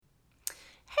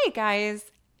Hey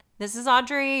guys, this is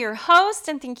Audrey, your host,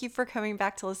 and thank you for coming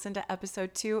back to listen to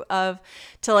episode 2 of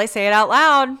Till I Say It Out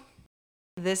Loud.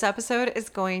 This episode is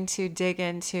going to dig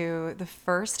into the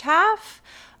first half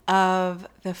of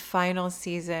the final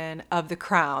season of The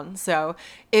Crown. So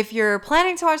if you're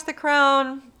planning to watch The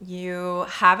Crown, you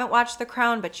haven't watched The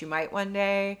Crown, but you might one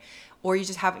day, or you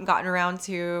just haven't gotten around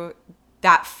to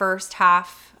that first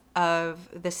half of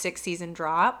the 6th season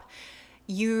drop,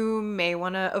 you may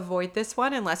want to avoid this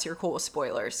one unless you're cool with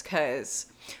spoilers, because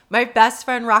my best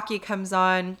friend Rocky comes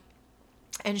on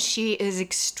and she is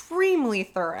extremely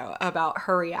thorough about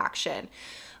her reaction.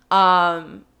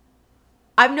 I've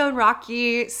known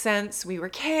Rocky since we were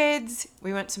kids.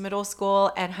 We went to middle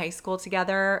school and high school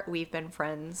together. We've been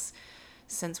friends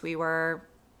since we were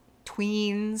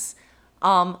tweens.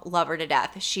 Love her to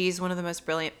death. She's one of the most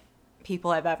brilliant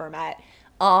people I've ever met.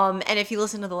 And if you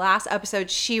listen to the last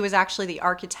episode, she was actually the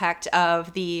architect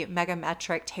of the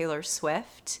Megametric Taylor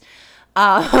Swift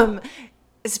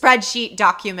spreadsheet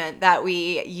document that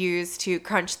we use to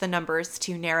crunch the numbers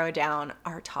to narrow down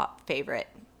our top favorite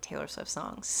Taylor Swift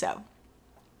songs. So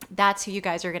that's who you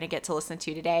guys are going to get to listen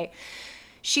to today.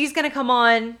 She's going to come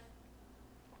on.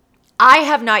 I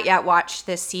have not yet watched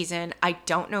this season. I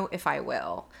don't know if I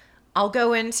will. I'll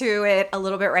go into it a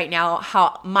little bit right now,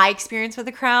 how my experience with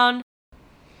The Crown.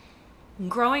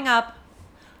 Growing up,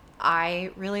 I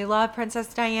really loved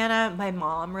Princess Diana. My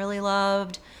mom really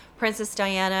loved Princess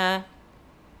Diana.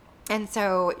 And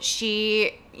so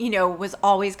she, was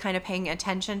always kind of paying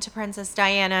attention to Princess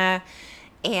Diana.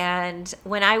 And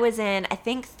when I was in, I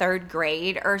think 3rd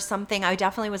grade or something, I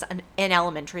definitely was in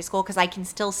elementary school, because I can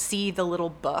still see the little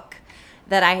book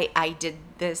that I did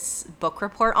this book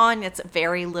report on. It's a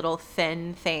very little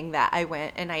thin thing that I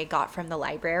went and I got from the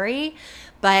library.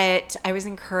 But I was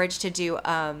encouraged to do,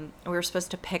 we were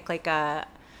supposed to pick like a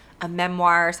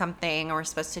memoir or something, or we're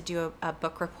supposed to do a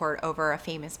book report over a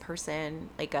famous person,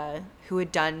 like who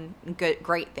had done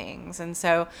great things. And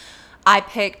so I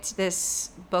picked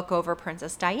this book over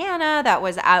Princess Diana that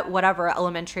was at whatever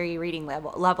elementary reading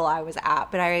level I was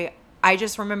at. But I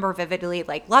just remember vividly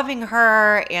like loving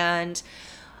her, and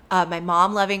my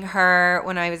mom loving her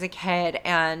when I was a kid.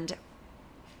 And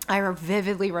I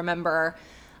vividly remember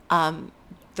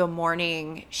the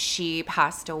morning she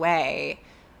passed away,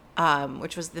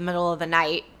 which was the middle of the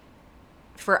night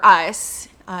for us.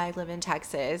 I live in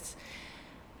Texas.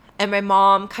 And my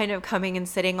mom kind of coming and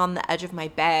sitting on the edge of my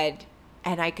bed,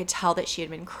 and I could tell that she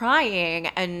had been crying.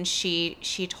 And she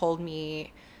told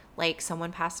me, like,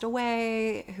 someone passed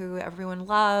away who everyone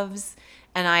loves.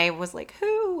 And I was like,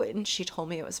 who? And she told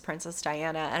me it was Princess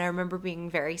Diana. And I remember being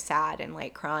very sad and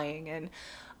like crying. And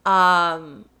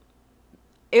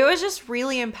it was just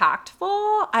really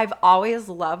impactful. I've always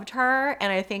loved her.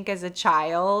 And I think as a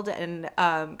child and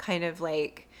kind of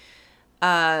like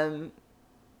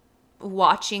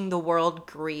watching the world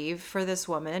grieve for this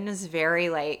woman is very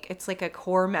like, it's like a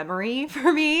core memory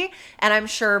for me. And I'm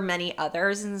sure many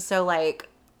others. And so like,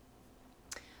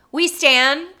 we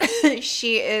stan.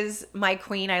 She is my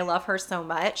queen. I love her so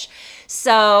much.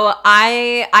 So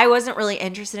I wasn't really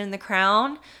interested in The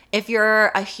Crown. If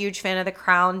you're a huge fan of The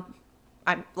Crown,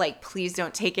 I'm like, please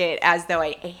don't take it as though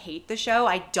I hate the show.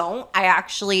 I don't. I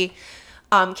actually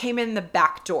came in the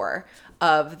back door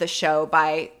of the show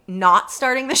by not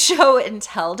starting the show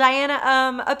until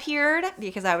Diana appeared,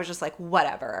 because I was just like,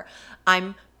 whatever.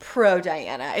 I'm pro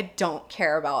Diana. I don't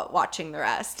care about watching the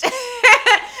rest.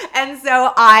 And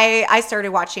so I started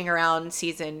watching around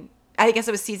I guess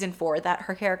it was season 4 that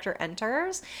her character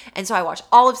enters. And so I watched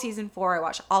all of season 4. I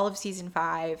watched all of season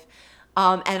 5.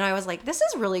 And I was like, this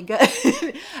is really good.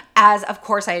 As, of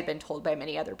course, I had been told by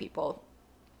many other people.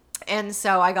 And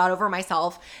so I got over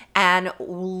myself and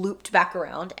looped back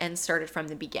around and started from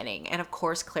the beginning. And, of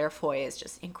course, Claire Foy is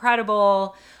just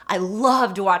incredible. I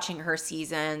loved watching her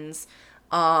seasons.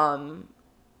 I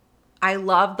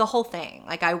loved the whole thing.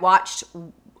 Like, I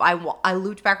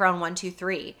looped back around 1, 2,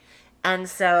 3. And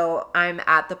so I'm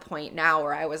at the point now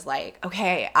where I was like,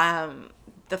 okay,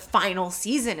 the final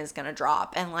season is going to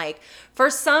drop. And like, for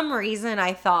some reason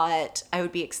I thought I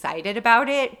would be excited about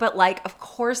it, but like, of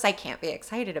course I can't be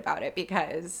excited about it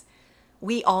because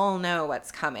we all know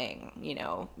what's coming.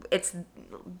 It's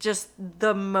just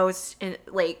the most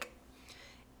like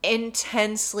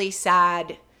intensely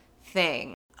sad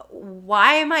thing.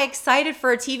 Why am I excited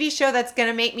for a TV show that's going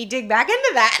to make me dig back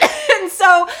into that? And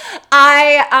so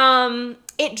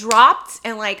it dropped,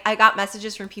 and like I got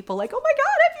messages from people like, oh my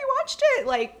God, have you watched it?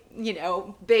 Like,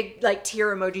 big like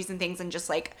tear emojis and things, and just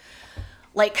like,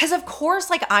 cause of course,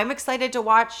 like I'm excited to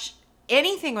watch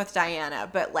anything with Diana,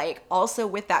 but like also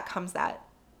with that comes that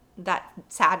that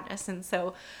sadness. And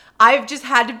so I've just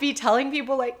had to be telling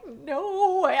people like,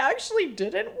 no, I actually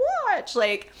didn't watch.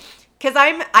 Like, because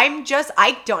I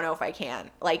don't know if I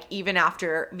can. Like, even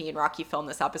after me and Rocky filmed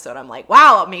this episode, I'm like,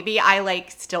 wow, maybe I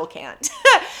like still can't.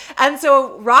 And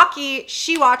so Rocky,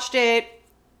 she watched it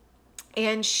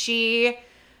and she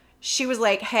was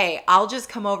like, hey, I'll just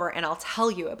come over and I'll tell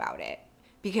you about it,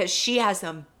 because she has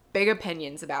some big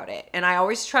opinions about it. And I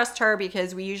always trust her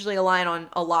because we usually align on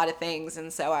a lot of things.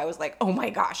 And so I was like, oh my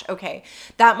gosh, okay,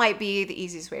 that might be the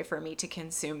easiest way for me to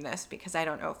consume this, because I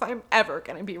don't know if I'm ever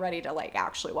going to be ready to like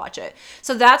actually watch it.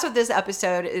 So that's what this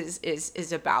episode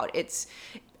is about. It's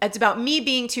about me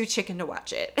being too chicken to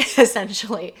watch it,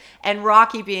 essentially, and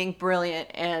Rocky being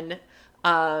brilliant and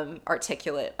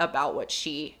articulate about what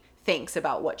she thinks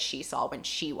about what she saw when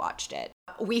she watched it.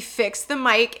 We fixed the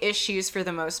mic issues for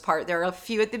the most part. There are a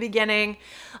few at the beginning,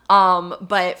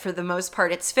 but for the most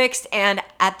part it's fixed. And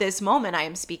at this moment I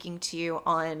am speaking to you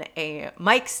on a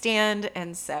mic stand,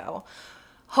 and so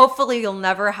hopefully you'll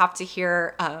never have to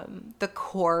hear the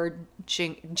chord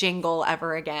jingle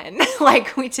ever again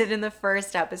like we did in the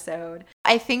first episode.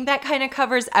 I think that kind of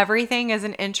covers everything as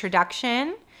an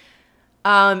introduction.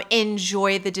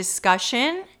 Enjoy the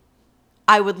discussion.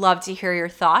 I would love to hear your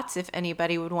thoughts. If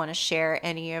anybody would want to share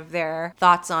any of their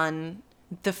thoughts on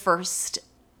the first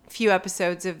few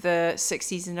episodes of the 6th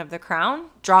season of The Crown,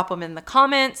 drop them in the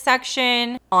comment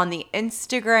section on the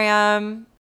Instagram.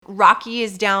 Rocky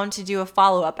is down to do a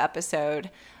follow-up episode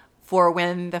for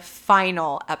when the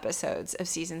final episodes of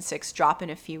season 6 drop in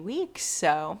a few weeks.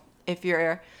 So if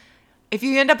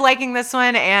you end up liking this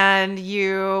one and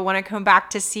you want to come back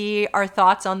to see our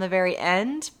thoughts on the very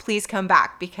end, please come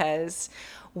back, because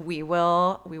we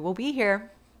will be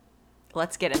here.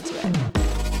 Let's get into it.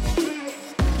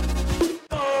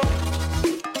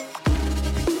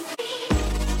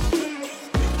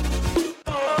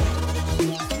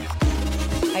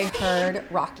 I heard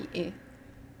Rocky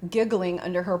giggling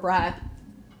under her breath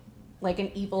like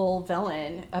an evil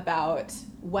villain about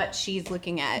what she's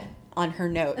looking at on her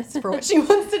notes for what she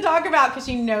wants to talk about, because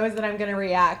she knows that I'm going to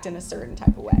react in a certain type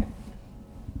of way.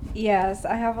 Yes,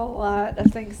 I have a lot of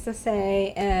things to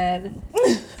say, and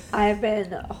I've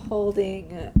been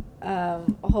holding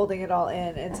it all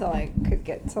in until I could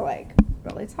get to like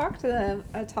really talk to them,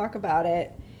 talk about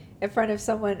it in front of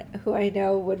someone who I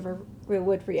know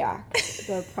would react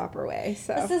the proper way.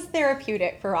 So this is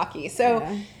therapeutic for Rocky. So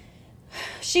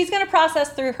she's going to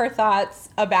process through her thoughts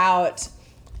about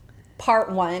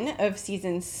part 1 of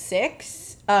season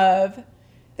 6 of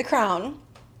The Crown.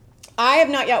 I have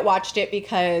not yet watched it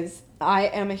because I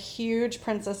am a huge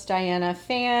Princess Diana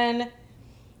fan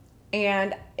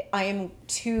and I am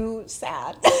too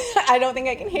sad. I don't think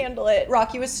I can handle it.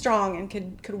 Rocky was strong and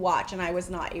could watch, and I was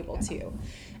not able to.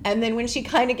 And then when she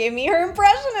kind of gave me her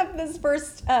impression of this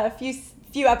first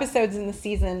few episodes in the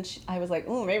season, I was like,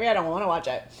 ooh, maybe I don't want to watch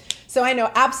it. So I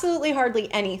know absolutely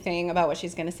hardly anything about what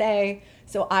she's going to say.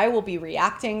 So I will be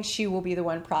reacting. She will be the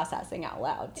one processing out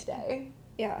loud today.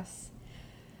 Yes.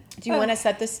 Do you want to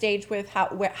set the stage with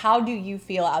how do you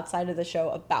feel outside of the show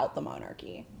about the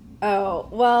monarchy? Oh,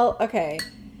 well, okay.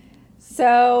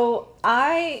 So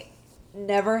I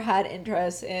never had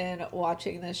interest in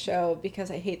watching this show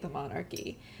because I hate the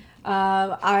monarchy.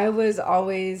 I was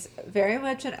always very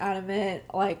much an adamant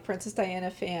like Princess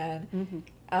Diana fan.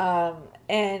 Mm-hmm.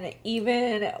 And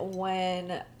even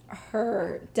when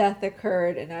her death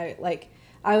occurred, and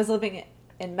I was living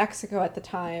in Mexico at the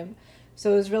time,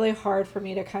 so it was really hard for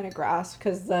me to kind of grasp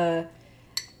because the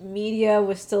media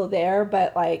was still there,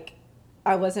 but like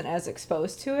I wasn't as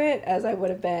exposed to it as I would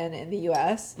have been in the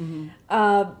US.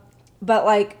 Mm-hmm. But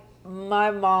like my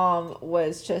mom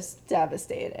was just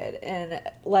devastated, and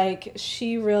like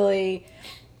she really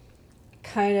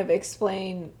kind of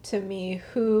explained to me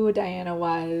who Diana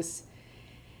was.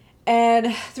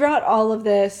 And throughout all of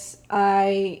this,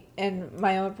 I, in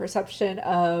my own perception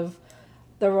of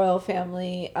the royal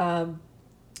family,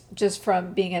 just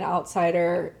from being an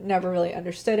outsider, never really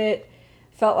understood it.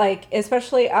 Felt like,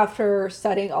 especially after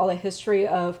studying all the history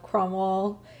of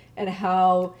Cromwell and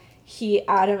how he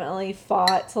adamantly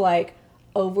fought to like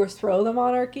overthrow the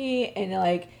monarchy and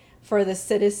like for the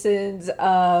citizens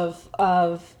of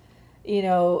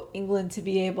England to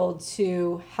be able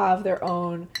to have their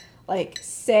own like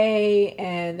say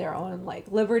and their own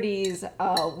like liberties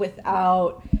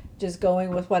without just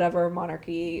going with whatever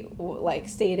monarchy like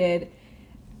stated.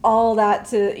 All that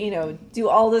to do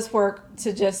all this work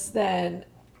to just then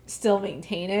still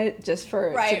maintain it, just for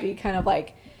it to be kind of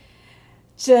like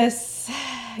just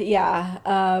like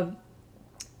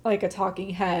a talking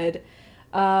head.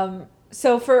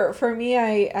 So for me,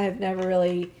 I have never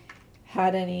really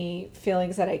had any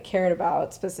feelings that I cared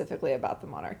about specifically about the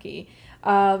monarchy.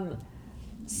 Watching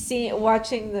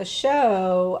the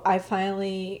show, I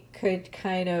finally could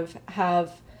kind of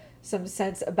have some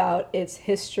sense about its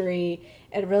history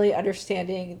and really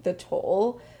understanding the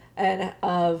toll and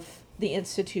of the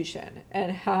institution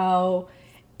and how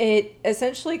it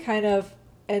essentially kind of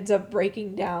ends up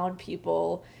breaking down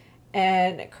people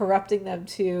and corrupting them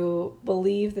to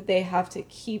believe that they have to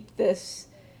keep this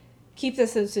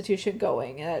institution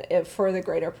going for the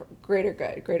greater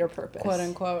good, greater purpose, quote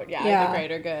unquote. The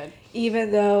greater good.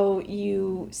 Even though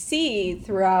you see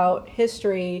throughout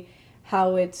history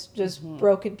how it's just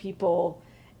broken people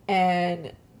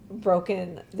and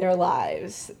broken their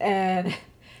lives. And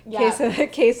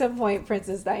case in point,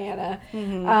 Princess Diana.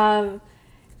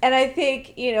 And I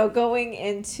think, going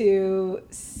into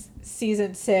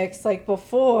season 6, like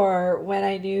before, when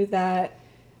I knew that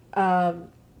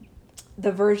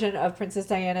the version of Princess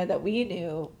Diana that we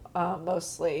knew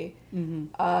mostly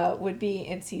would be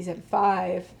in season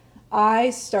 5,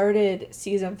 I started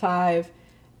season 5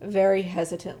 very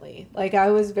hesitantly. Like, I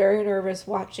was very nervous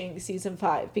watching season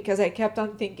 5 because I kept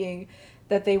on thinking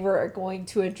that they were going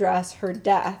to address her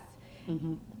death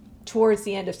towards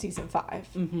the end of season 5.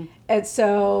 And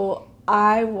so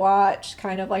I watched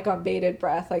kind of like on bated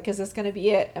breath, like, is this going to be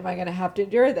it? Am I going to have to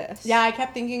endure this? Yeah, I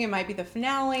kept thinking it might be the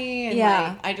finale. And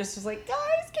I just was like,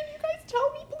 guys, can you guys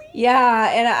tell me, please?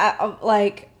 Yeah, and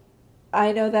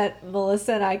I know that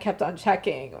Melissa and I kept on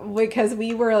checking because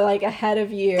we were like ahead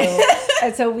of you.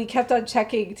 And so we kept on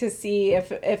checking to see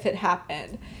if it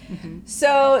happened.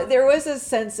 So there was a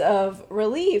sense of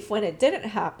relief when it didn't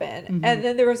happen. And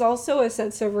then there was also a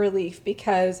sense of relief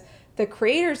because the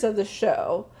creators of the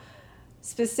show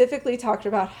specifically talked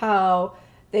about how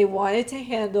they wanted to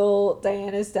handle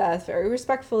Diana's death very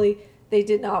respectfully. They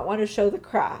did not want to show the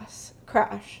crash.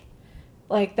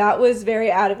 Like, that was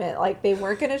very adamant. Like, they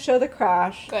weren't going to show the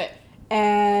crash. Good.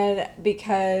 And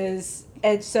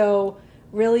so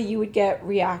really you would get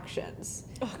reactions.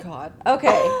 Oh, God.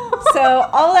 Okay. So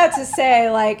all that to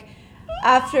say, like,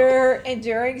 after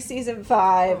enduring season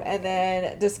 5 and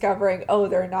then discovering,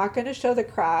 they're not going to show the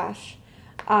crash,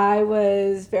 I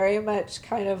was very much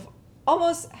kind of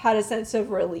almost had a sense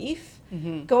of relief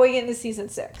going into season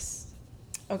 6.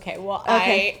 Okay, well,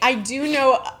 I do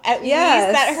know at least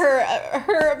that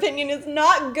her opinion is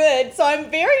not good, so I'm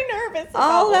very nervous about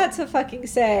all that to fucking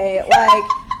say, like,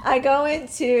 I go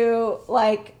into,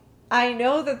 like, I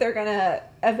know that they're gonna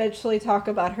eventually talk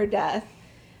about her death,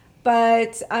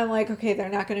 but I'm like, okay, they're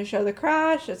not gonna show the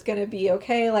crash, it's gonna be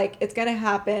okay, like, it's gonna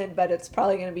happen, but it's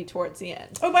probably gonna be towards the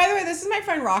end. Oh, by the way, this is my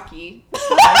friend Rocky.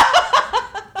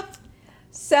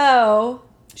 So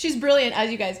she's brilliant,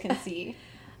 as you guys can see.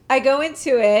 I go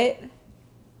into it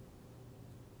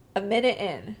a minute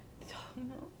in.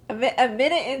 A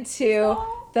minute into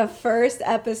the first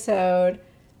episode,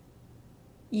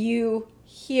 you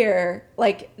hear,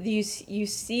 like, you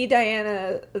see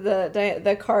Diana,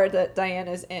 the car that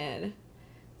Diana's in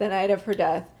the night of her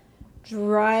death,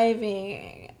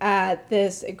 driving at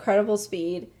this incredible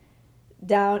speed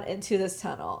down into this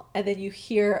tunnel. And then you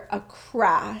hear a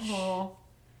crash. Oh.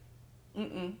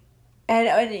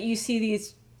 And you see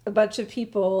a bunch of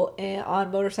people on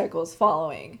motorcycles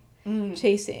following,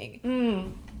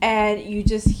 chasing. And you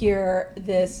just hear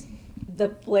the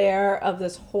blare of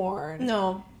this horn.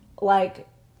 No. Like,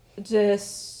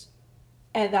 just,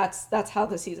 and that's how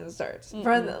the season starts. And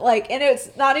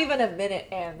it's not even a minute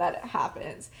in that it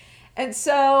happens. And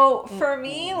so for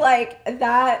me, like,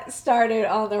 that started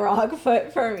on the wrong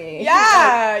foot for me.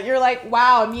 Yeah, you're like,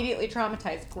 wow, immediately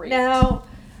traumatized. Great. Now,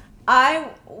 I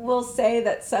will say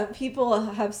that some people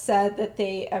have said that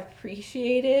they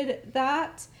appreciated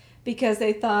that because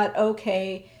they thought,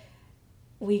 okay,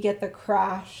 we get the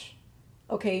crash.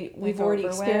 Okay, we've already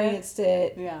experienced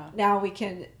it. Yeah. Now we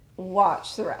can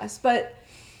watch the rest. But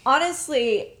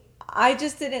honestly, I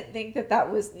just didn't think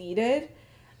that was needed.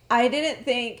 I didn't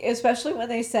think, especially when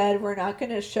they said we're not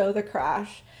going to show the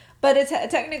crash. But it's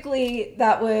technically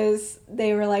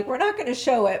they were like, we're not going to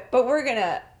show it, but we're going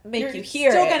to make you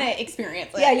hear it. You're still going to experience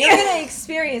it. Yeah, you're going to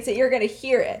experience it. You're going to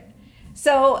hear it.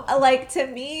 So, like, to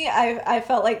me, I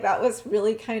felt like that was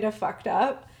really kind of fucked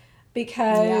up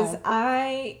because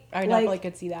I definitely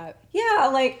could see that.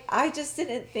 Yeah, like, I just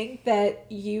didn't think that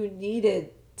you needed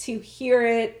to hear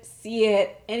it, see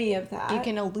it, any of that. You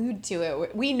can allude to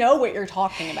it. We know what you're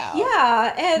talking about.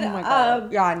 Yeah, and oh my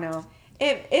God. Yeah, I know.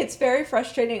 It's very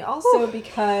frustrating also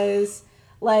because,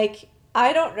 like,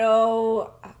 I don't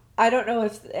know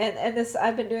if and this,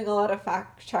 I've been doing a lot of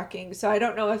fact checking, so I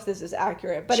don't know if this is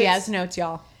accurate, but she has notes,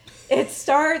 y'all. It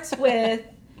starts with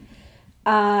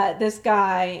this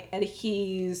guy, and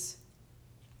he's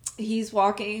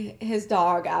walking his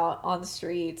dog out on the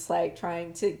streets, like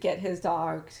trying to get his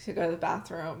dog to go to the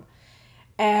bathroom.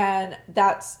 And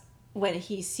that's when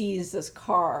he sees this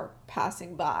car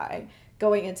passing by,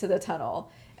 going into the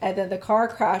tunnel. And then the car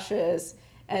crashes,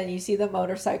 and you see the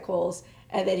motorcycles.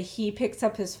 And then he picks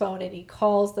up his phone and he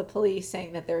calls the police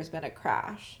saying that there's been a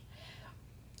crash.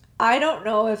 I don't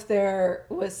know if there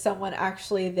was someone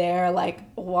actually there, like,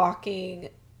 walking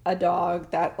a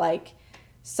dog that, like,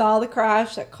 saw the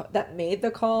crash, that made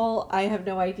the call. I have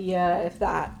no idea if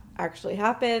that actually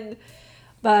happened,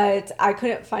 but I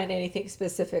couldn't find anything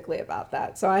specifically about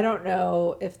that. So I don't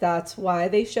know if that's why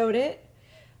they showed it.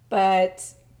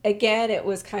 But again, it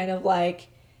was kind of like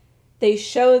they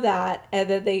show that and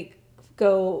then they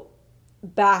go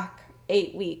back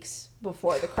 8 weeks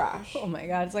before the crash. Oh my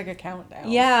God, it's like a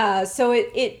countdown. Yeah, so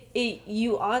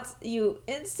you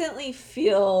instantly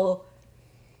feel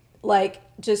like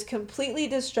just completely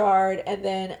distraught, and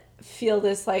then feel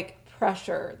this like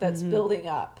pressure that's building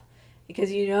up,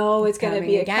 because you know it's going to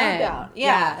be a countdown.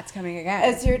 Yeah, it's coming again.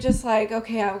 As you're just like,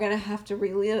 okay, I'm going to have to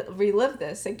relive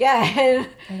this again.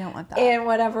 I don't want that. In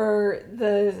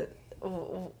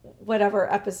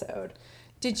whatever episode.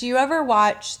 Did you ever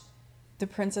watch the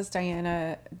Princess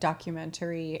Diana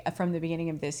documentary from the beginning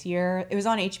of this year? It was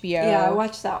on HBO. Yeah, I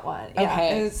watched that one. Yeah,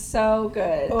 okay. It was so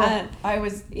good. Oh,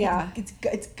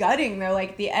 it's gutting. They're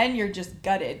like, the end, you're just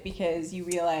gutted, because you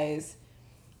realize,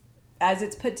 as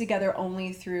it's put together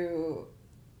only through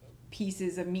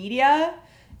pieces of media,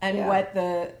 and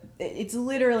it's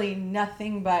literally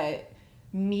nothing but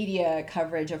media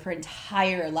coverage of her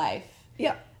entire life.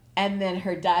 Yeah. And then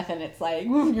her death, and it's like,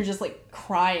 you're just like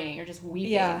crying, you're just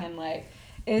weeping, and like,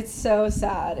 it's so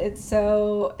sad. It's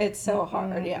so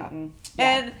hard. Yeah.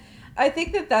 And I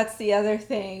think that that's the other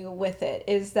thing with it,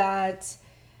 is that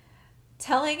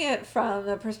telling it from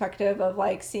the perspective of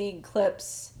like seeing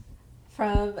clips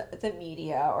from the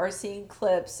media or seeing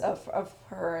clips of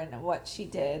her and what she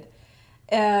did,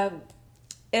 it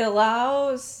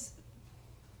allows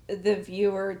the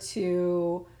viewer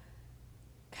to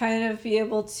kind of be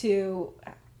able to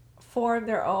form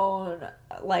their own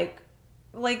like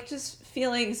just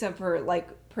feelings of her, like,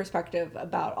 perspective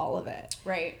about all of it.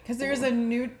 Right, because there's a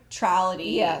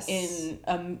neutrality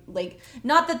in like,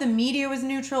 not that the media was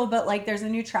neutral, but like there's a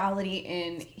neutrality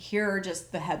in here are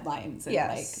just the headlines and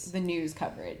like the news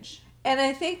coverage. And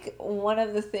I think one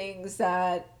of the things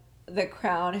that The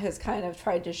Crown has kind of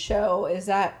tried to show is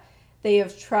that they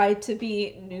have tried to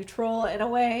be neutral in a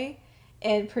way.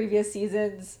 In previous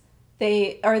seasons,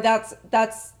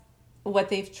 that's what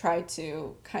they've tried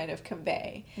to kind of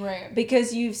convey. Right.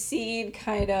 Because you've seen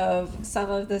kind of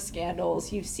some of the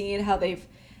scandals, you've seen how they've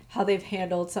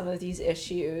handled some of these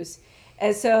issues.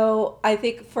 And so I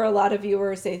think for a lot of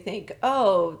viewers, they think,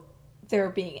 oh, they're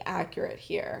being accurate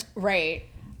here. Right.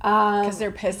 Because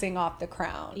they're pissing off the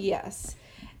Crown. Yes.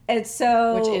 And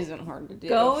so, which isn't hard to do.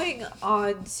 Going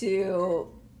on to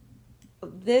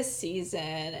this season,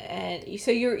 and so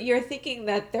you're thinking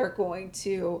that they're going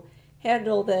to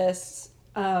handle this,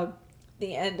 the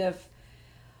end of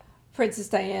Princess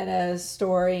Diana's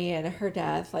story and her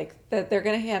death, like that they're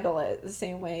going to handle it the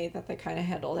same way that they kind of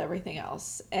handled everything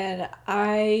else, and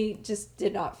I just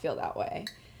did not feel that way.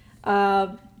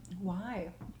 Why?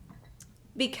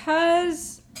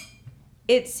 Because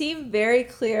it seemed very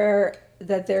clear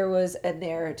that there was a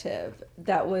narrative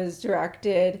that was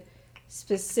directed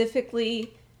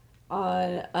specifically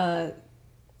on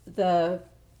the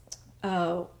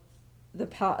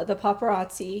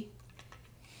paparazzi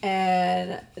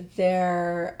and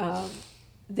their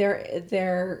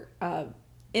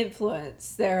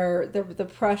influence, the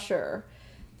pressure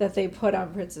that they put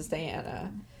on Princess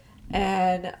Diana,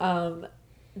 and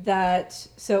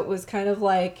so it was kind of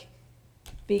like,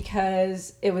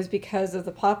 because of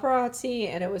the paparazzi,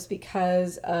 and it was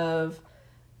because of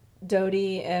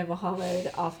Dodi and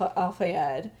Mohammed Al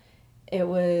Fayed. It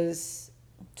was...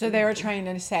 So they were trying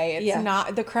to say it's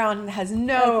not... The Crown has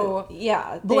no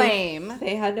blame.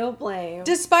 They had no blame.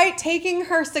 Despite taking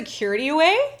her security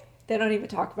away? They don't even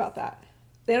talk about that.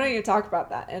 But that's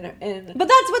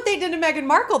what they did to Meghan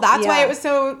Markle. That's why it was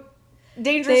so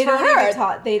dangerous for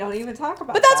her. They don't even talk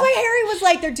about that. But that's why Harry was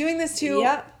like, they're doing this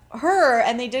to... her,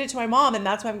 and they did it to my mom, and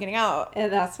that's why I'm getting out. And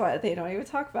that's why they don't even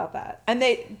talk about that. And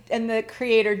the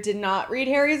creator did not read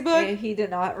Harry's book. And he did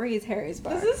not read Harry's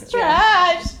book. This is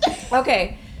trash.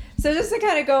 Okay, so just to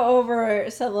kind of go over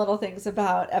some little things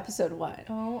about episode 1.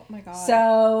 Oh my god.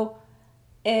 So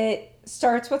it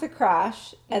starts with a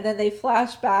crash, and then they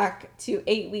flash back to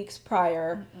 8 weeks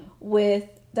prior with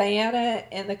Diana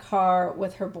in the car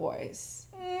with her boys.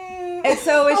 And And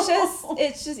so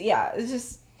it's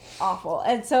just awful.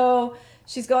 And so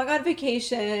she's going on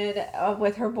vacation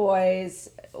with her boys,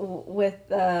 with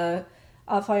the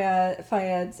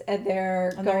Fayyeds, and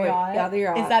they're On going the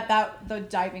yacht. Is that the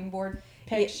diving board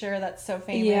picture that's so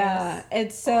famous? Yeah.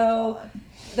 And so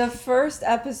the first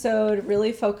episode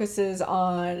really focuses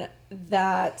on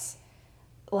that,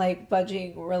 like,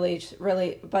 budding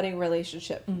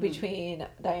relationship between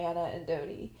Diana and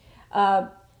Dodi.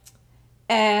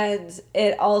 And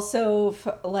it also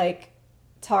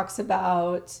talks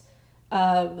about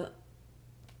Prince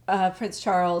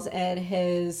Charles and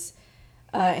his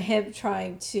him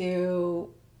trying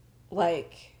to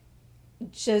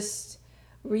just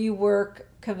rework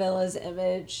Camilla's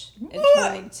image and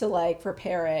trying to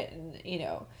repair it, and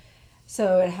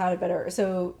so it had a better.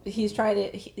 So he's trying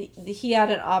to. He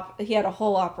had a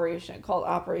whole operation called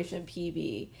Operation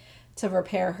PB to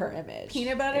repair her image.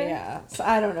 Peanut butter? Yeah. So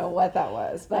I don't know what that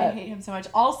was, but I hate him so much.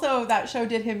 Also, that show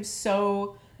did him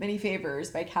so many favors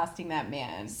by casting that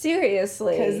man.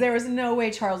 Seriously. Because there was no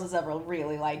way Charles is ever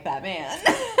really like that man.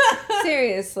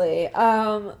 Seriously.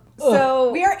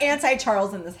 So we are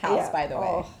anti-Charles in this house, yeah. by the way.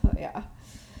 Oh, yeah.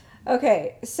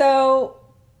 Okay, so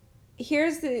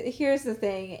here's the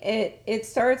thing. It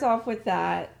starts off with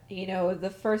that,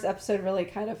 the first episode really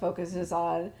kind of focuses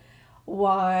on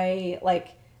why,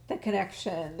 the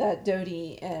connection that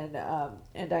Dodi and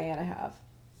Diana have.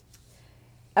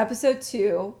 Episode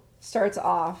 2 starts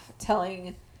off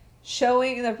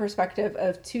showing the perspective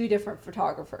of two different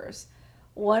photographers.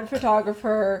 One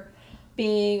photographer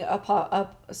being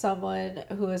someone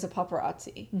who is a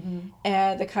paparazzi,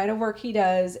 and the kind of work he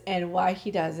does and why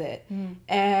he does it,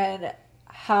 and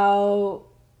how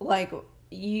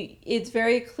it's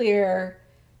very clear.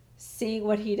 Seeing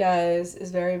what he does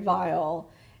is very vile,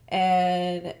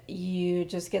 and you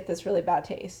just get this really bad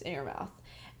taste in your mouth.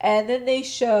 And then they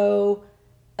show,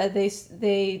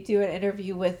 they do an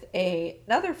interview with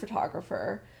another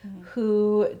photographer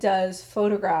who does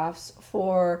photographs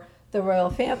for the royal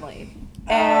family,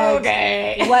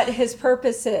 and what his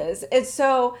purpose is. And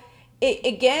so,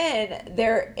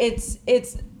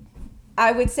 it's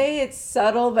I would say it's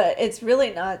subtle, but it's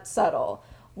really not subtle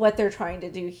what they're trying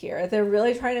to do here. They're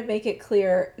really trying to make it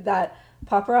clear that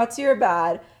paparazzi are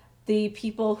bad. The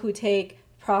people who take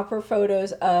proper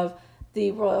photos of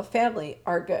the royal family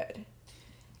are good.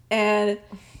 And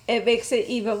it makes it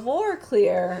even more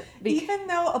clear. Even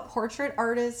though a portrait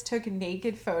artist took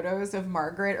naked photos of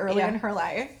Margaret early in her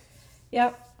life.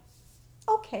 Yep.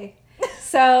 Okay.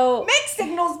 So mixed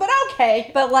signals, but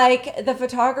okay. But the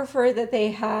photographer that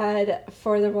they had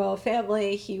for the royal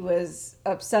family, he was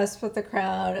obsessed with the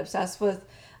crown, obsessed with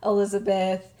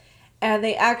Elizabeth, and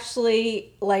they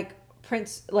actually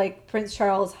Prince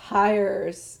Charles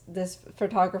hires this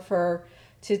photographer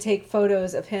to take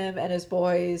photos of him and his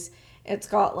boys in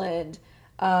Scotland,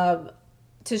 to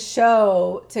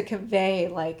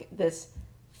convey this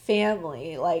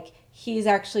family, he's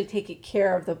actually taking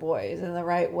care of the boys in the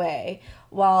right way,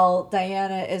 while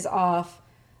Diana is off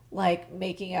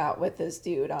making out with this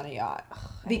dude on a yacht.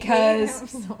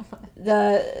 Because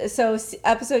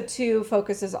episode 2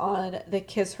 focuses on the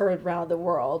kiss heard round the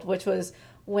world, which was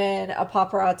when a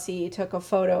paparazzi took a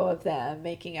photo of them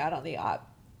making out on the yacht.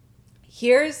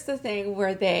 Here's the thing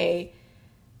where they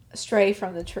stray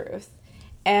from the truth,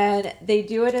 and they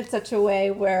do it in such a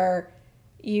way where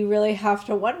you really have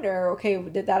to wonder, okay,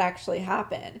 did that actually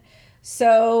happen?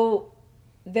 So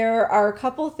there are a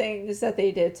couple things that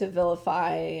they did to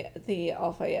vilify the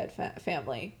Al Fayed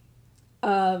family.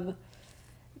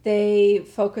 They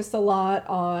focused a lot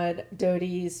on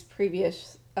Dodi's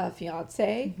previous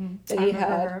fiance that he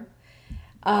had.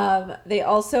 They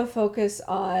also focus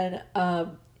on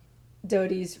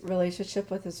Dodi's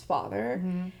relationship with his father.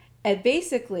 And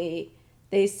basically,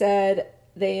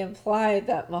 they implied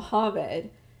that Muhammad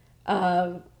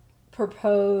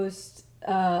proposed,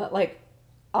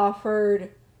 offered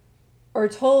or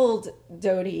told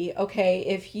Dodi, okay,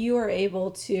 if you are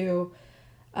able to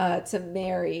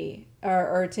marry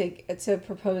or to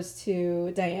propose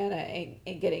to Diana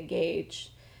and get engaged,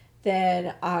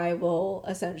 then I will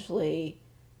essentially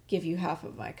give you half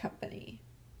of my company.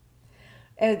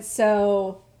 And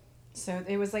so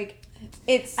it was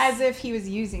it's as if he was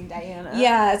using Diana.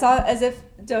 Yeah, it's as if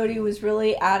Dodi was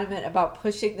really adamant about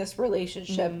pushing this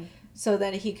relationship so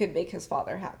that he could make his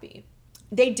father happy.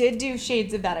 They did do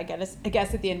shades of that, I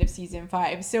guess at the end of season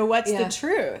 5. So what's the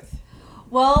truth?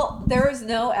 Well, there is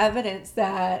no evidence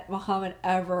that Muhammad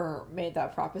ever made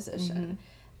that proposition.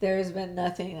 There's been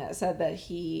nothing that said that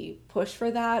he pushed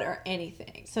for that or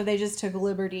anything. So they just took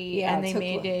liberty and they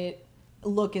made it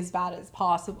look as bad as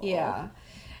possible. Yeah.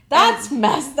 That's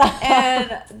messed up.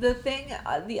 And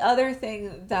the other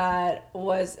thing that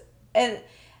was, and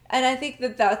I think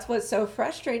that that's what's so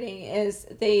frustrating is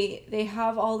they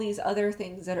have all these other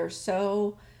things that are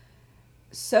so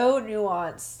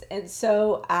nuanced and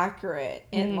so accurate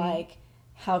in like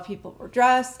how people were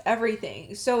dressed,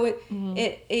 everything. So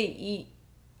it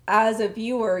as a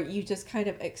viewer, you just kind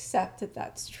of accept that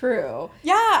that's true.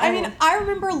 Yeah, I mean, I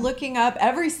remember looking up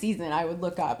every season. I would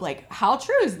look up like, how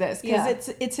true is this?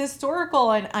 Because it's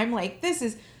historical, and I'm like, this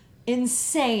is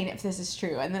insane if this is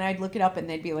true. And then I'd look it up, and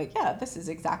they'd be like, yeah, this is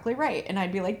exactly right. And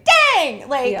I'd be like, dang,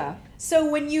 like. Yeah.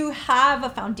 So when you have a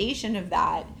foundation of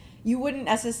that, you wouldn't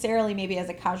necessarily maybe as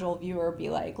a casual viewer be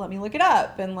like, let me look it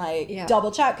up and like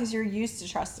double check because you're used to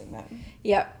trusting them.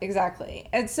 Yep, exactly.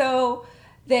 And so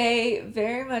they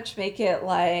very much make it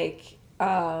like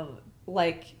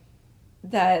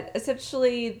that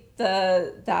essentially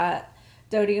that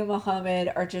Dodi and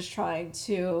Muhammad are just trying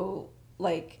to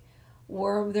like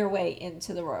worm their way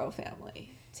into the royal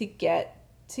family to get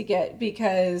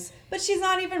because but she's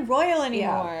not even royal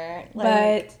anymore.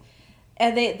 But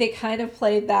and they kind of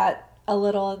played that a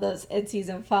little in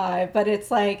season 5, but it's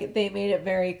like they made it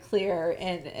very clear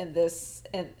in this,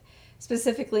 and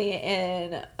specifically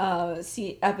in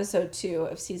episode 2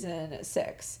 of season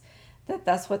 6,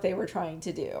 that's what they were trying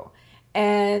to do.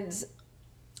 And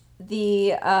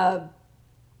the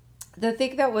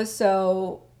thing that was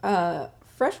so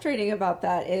frustrating about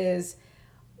that is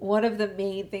one of the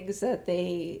main things that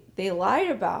they lied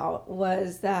about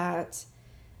was that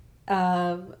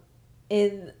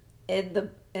in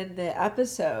the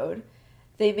episode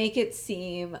they make it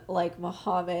seem like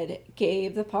Muhammad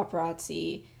gave the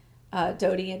paparazzi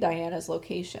Dodi and Diana's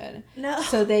location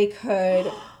so they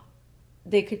could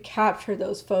capture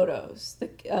those photos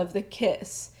of the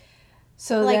kiss.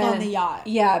 So like then, on the yacht.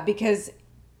 Yeah, because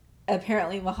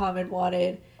apparently Muhammad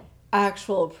wanted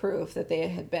actual proof that they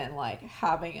had been like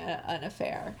having an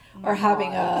affair or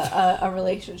having a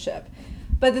relationship.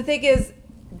 But the thing is,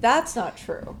 that's not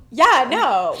true. Yeah,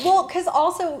 no. Well, because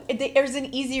also there's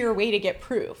an easier way to get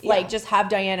proof. Yeah. Like just have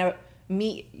Diana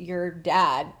meet your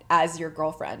dad as your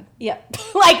girlfriend. Yeah.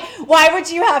 Like, why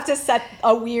would you have to set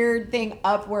a weird thing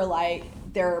up where like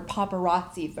there are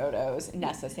paparazzi photos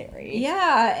necessary?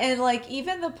 Yeah, and like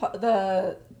even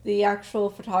the actual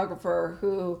photographer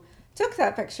who took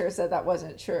that picture said that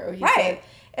wasn't true. He said,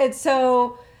 and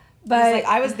so, but like,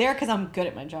 I was there because I'm good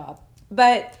at my job.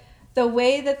 But the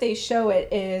way that they show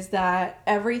it is that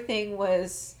everything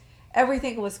was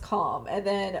calm, and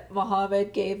then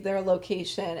Muhammad gave their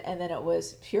location, and then it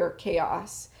was pure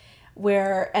chaos.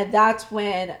 And that's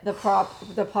when the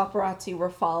paparazzi were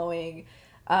following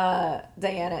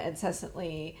Diana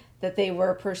incessantly, that they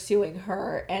were pursuing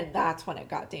her, and that's when it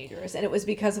got dangerous. And it was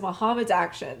because of Muhammad's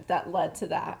action that led to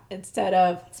that, instead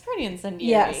of... It's pretty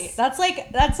incendiary. Yes. That's really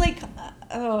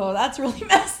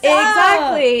messed up.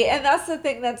 Exactly. And that's the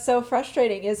thing that's so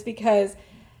frustrating, is because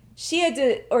she had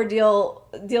to deal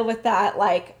with that,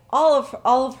 like, all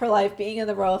of her life being in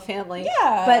the royal family.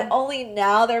 Yeah. But only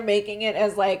now they're making it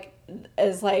as an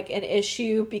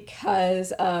issue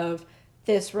because of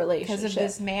this relationship. Because of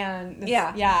this man.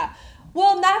 Yeah. Yeah.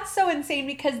 Well, and that's so insane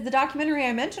because the documentary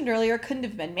I mentioned earlier couldn't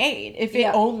have been made if it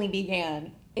only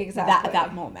began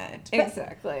that moment. But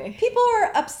exactly. people were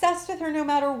obsessed with her no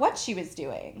matter what she was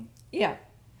doing. Yeah.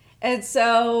 And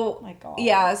so... Oh my God.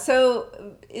 Yeah,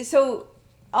 so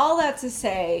all that to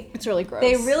say... It's really gross.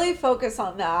 They really focus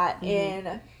on that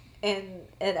in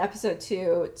episode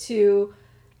 2 to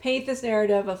paint this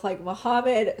narrative of like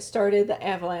Muhammad started the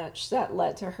avalanche that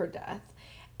led to her death,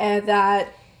 and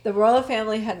that the royal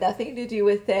family had nothing to do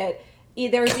with it.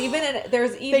 They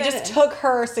just took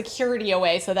her security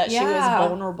away so that she was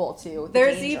vulnerable to the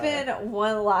There's danger. even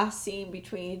one last scene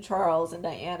between Charles and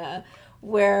Diana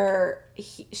where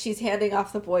she's handing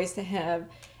off the boys to him,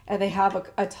 and they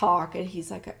have a talk, and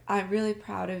he's like, I'm really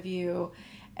proud of you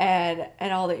and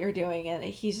all that you're doing, and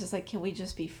he's just like, can we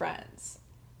just be friends?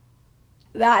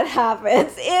 That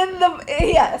happens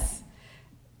yes.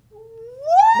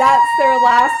 What? That's their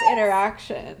last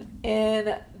interaction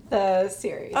in the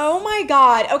series. Oh my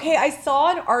God. Okay, I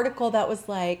saw an article that was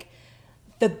like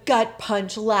the gut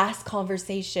punch last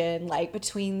conversation like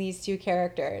between these two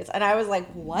characters, and I was like,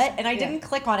 what? And I didn't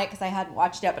click on it because I hadn't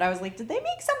watched it, but I was like, did they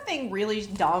make something really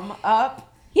dumb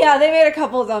up? Yeah, they made a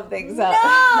couple of dumb things up.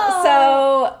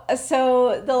 No!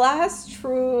 So the last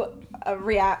true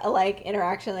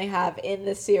interaction they have in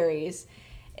the series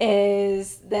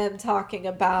is them talking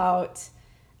about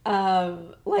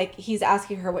he's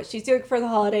asking her what she's doing for the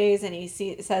holidays, and he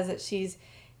says that he's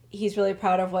really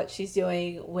proud of what she's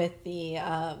doing with the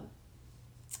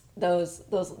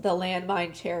the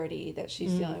landmine charity that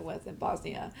she's dealing with in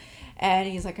Bosnia. And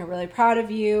he's like, I'm really proud of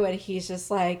you. And he's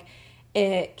just like,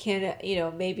 it can,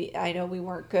 maybe I know we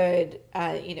weren't good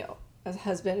at, as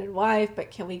husband and wife,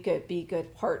 but can we be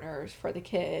good partners for the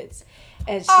kids?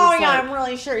 And she's I'm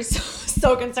really sure he's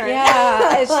so concerned.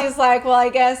 Yeah. And she's like, well, I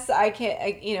guess I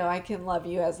can love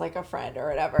you as like a friend or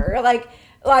whatever.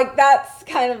 Like that's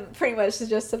kind of pretty much the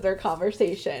gist of their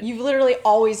conversation. You've literally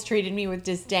always treated me with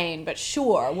disdain, but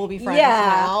sure, we'll be friends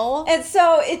now. And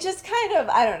so it just kind of,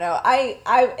 I don't know.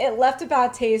 It left a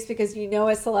bad taste because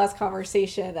it's the last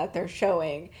conversation that they're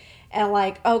showing. And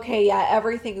like, okay, yeah,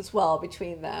 everything's well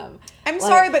between them. I'm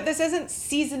sorry, but this isn't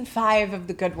season 5 of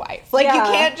The Good Wife. Like, you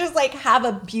can't just like have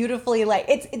a beautifully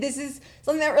this is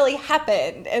something that really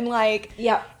happened. And like,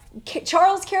 yeah.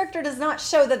 Charles' character does not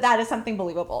show that is something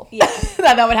believable. Yeah.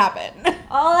 that would happen.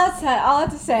 All that said, I'll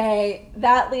have to say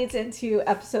that leads into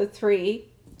episode 3,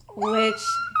 which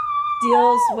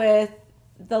deals with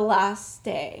the last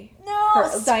day.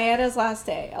 No. Diana's last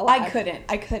day. I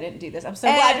couldn't do this. I'm so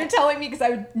glad you're telling me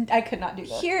because I could not do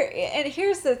this.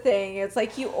 Here's the thing. It's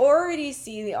like you already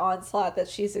see the onslaught that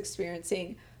she's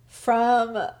experiencing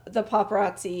from the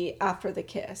paparazzi after the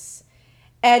kiss.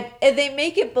 And they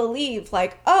make it believe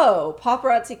like, oh,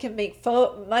 paparazzi can make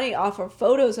money off of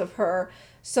photos of her.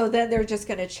 So then they're just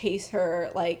going to chase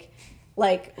her like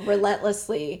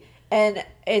relentlessly. And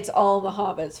it's all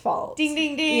Muhammad's fault. Ding,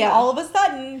 ding, ding. Yeah. All of a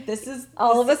sudden, this is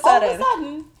all of a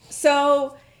sudden.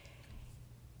 So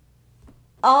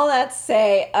all that to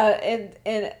say,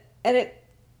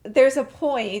 there's a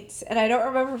point, and I don't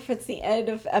remember if it's the end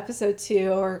of episode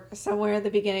 2 or somewhere in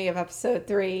the beginning of episode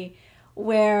 3,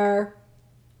 where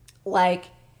like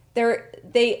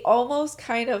they almost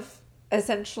kind of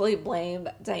essentially blame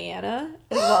Diana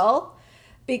as well,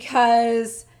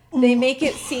 because they make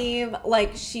it seem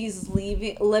like she's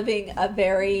living a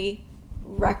very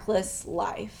reckless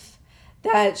life,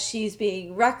 that she's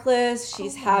being reckless,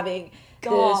 she's having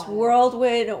this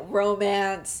whirlwind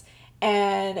romance,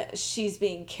 and she's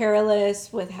being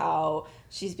careless with how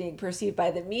she's being perceived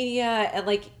by the media. And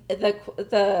like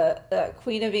the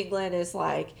Queen of England is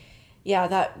like, yeah,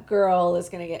 that girl is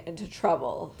going to get into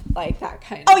trouble. Like that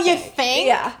kind of thing. You think?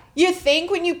 Yeah. You think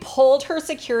when you pulled her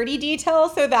security detail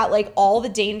so that like all the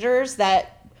dangers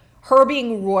that her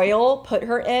being royal put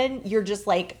her in, you're just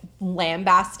like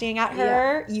lambasting at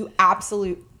her? Yeah. You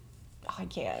absolute... I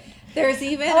can't. There's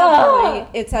even a point,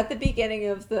 it's at the beginning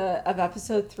of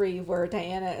episode 3 where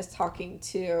Diana is talking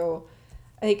to,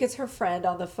 I think it's her friend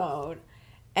on the phone.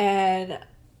 And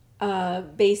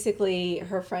basically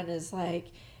her friend is like,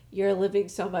 you're living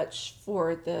so much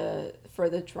for the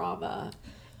drama,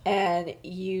 and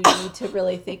you need to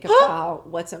really think about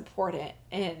what's important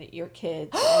in your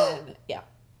kids. And yeah.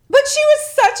 But she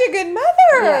was such a good mother.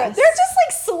 Yes. They're just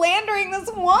like slandering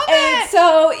this woman. And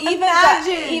so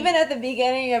Imagine. even at the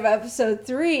beginning of episode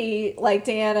 3, like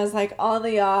Diana's like on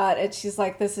the yacht and she's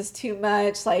like, this is too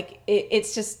much. Like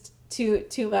it's just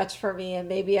too much for me, and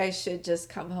maybe I should just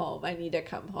come home. I need to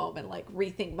come home and like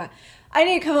rethink my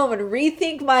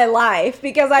life,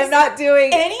 because I'm not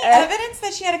doing any evidence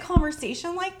that she had a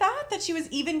conversation like that she was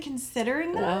even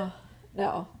considering that.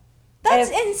 No.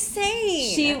 That's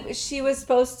insane. She was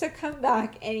supposed to come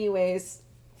back anyways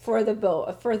for the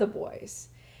boys.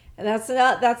 And that's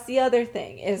the other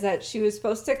thing, is that she was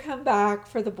supposed to come back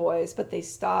for the boys, but they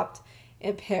stopped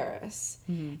in Paris.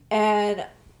 Mm-hmm. And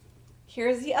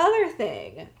here's the other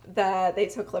thing that they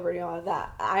took liberty on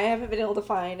that I haven't been able to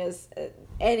find is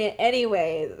any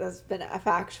way that's been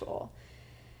factual.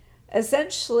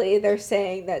 Essentially, they're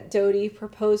saying that Dodi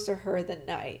proposed to her the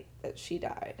night that she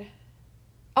died.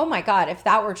 Oh my God, if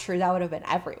that were true, that would have been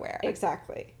everywhere.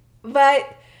 Exactly.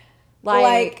 But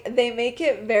like they make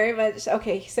it very much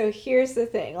okay. So here's the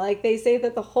thing: like they say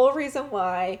that the whole reason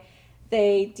why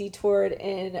they detoured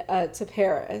to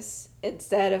Paris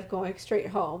instead of going straight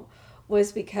home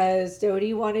was because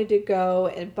Dodi wanted to go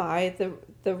and buy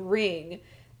the ring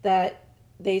that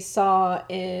they saw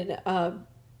in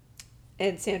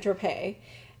Saint-Tropez.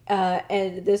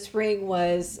 And this ring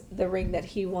was the ring that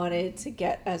he wanted to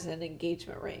get as an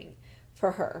engagement ring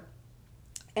for her.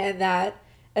 And that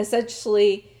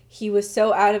essentially he was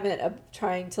so adamant of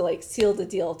trying to like seal the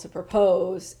deal to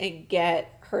propose and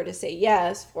get her to say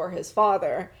yes for his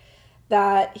father,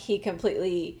 that he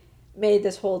completely made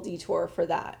this whole detour for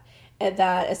that. And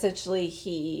that essentially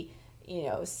he,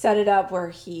 set it up where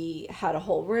he had a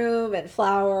whole room and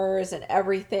flowers and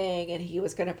everything, and he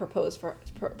was going to propose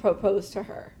to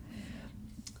her.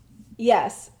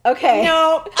 Yes. Okay.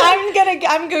 No, I'm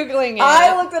Googling it.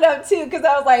 I looked it up too, because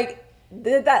I was like,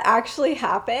 did that actually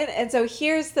happen? And so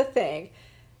here's the thing.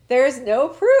 there's no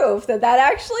proof that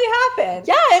actually happened.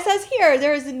 Yeah, it says here,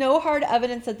 there is no hard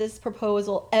evidence that this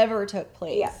proposal ever took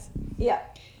place. Yeah. Yeah.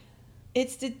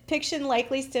 Its depiction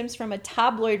likely stems from a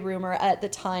tabloid rumor at the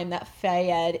time that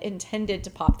Fayed intended to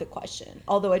pop the question.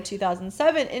 Although a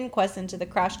 2007 inquest into the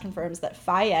crash confirms that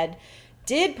Fayed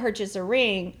did purchase a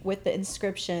ring with the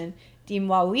inscription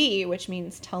Dis-moi oui, which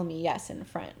means tell me yes in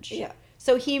French. Yeah.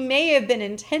 So he may have been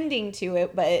intending to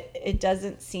it, but it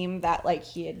doesn't seem that like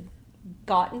he had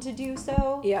gotten to do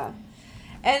so. Yeah.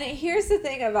 And here's the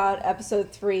thing about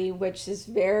episode 3, which is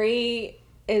very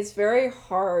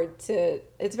hard to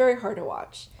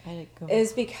watch.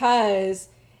 Is because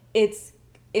it's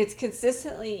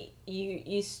consistently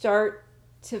you start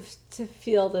to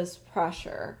feel this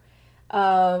pressure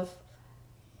of,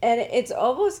 and it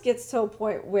almost gets to a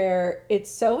point where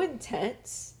it's so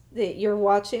intense that you're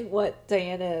watching what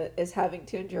Diana is having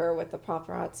to endure with the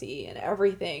paparazzi and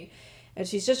everything, and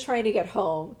she's just trying to get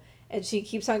home, and she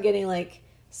keeps on getting like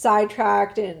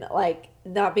sidetracked and like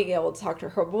not being able to talk to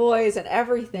her boys and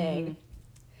everything,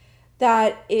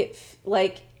 that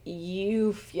like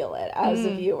you feel it as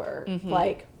a viewer,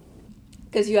 like,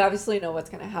 because you obviously know what's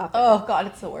going to happen. Oh God,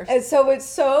 it's the worst. And so it's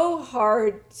so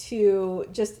hard to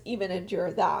just even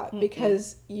endure that,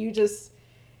 because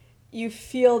you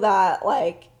feel that,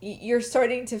 like, you're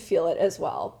starting to feel it as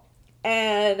well.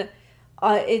 And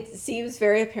it seems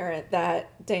very apparent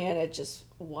that Diana just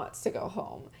wants to go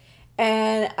home.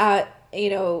 And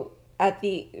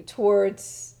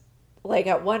towards, like,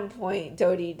 at one point,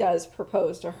 Dodi does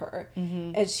propose to her,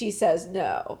 and she says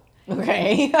no.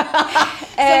 Okay.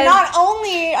 So not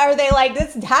only are they like,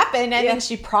 this happened, and then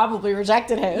she probably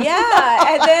rejected him.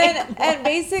 Yeah. And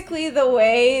basically the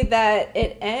way that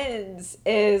it ends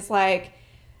is like,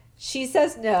 she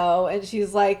says no, and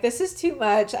she's like, this is too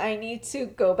much. I need to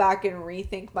go back and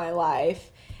rethink my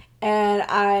life. And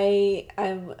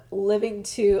I'm living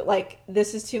to, like,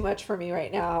 this is too much for me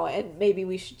right now. And maybe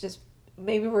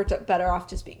we're better off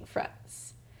just being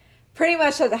friends. Pretty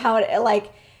much how it,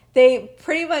 like, they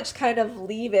pretty much kind of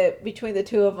leave it between the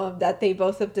two of them that they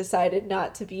both have decided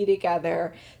not to be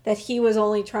together, that he was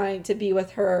only trying to be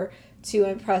with her to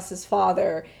impress his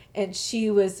father, and she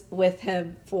was with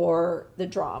him for the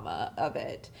drama of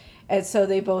it. And so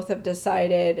they both have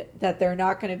decided that they're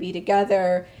not going to be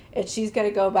together, and she's going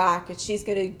to go back and she's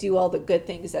going to do all the good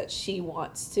things that she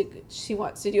wants to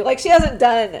do. Like, she hasn't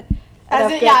done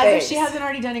as if she hasn't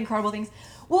already done incredible things.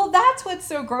 Well, that's what's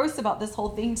so gross about this whole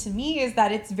thing to me, is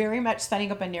that it's very much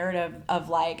setting up a narrative of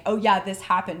like, oh yeah, this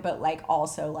happened, but like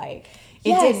also like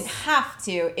it didn't have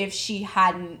to if she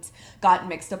hadn't gotten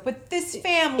mixed up with this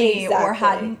family or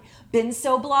hadn't been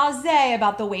so blasé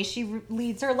about the way she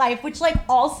leads her life, which, like,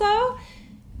 also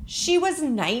she was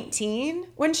 19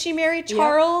 when she married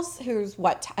Charles, who's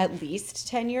at least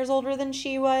 10 years older than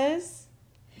she was,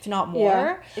 if not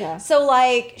more. Yeah. So,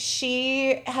 like,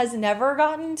 she has never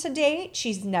gotten to date.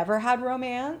 She's never had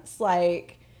romance.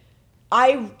 Like,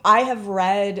 I have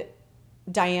read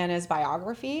Diana's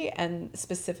biography, and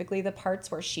specifically the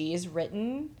parts where she's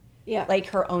written, like,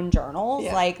 her own journals.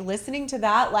 Like, listening to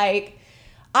that, like,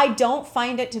 I don't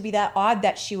find it to be that odd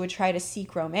that she would try to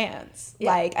seek romance.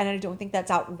 Like, and I don't think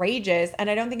that's outrageous, and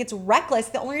I don't think it's reckless.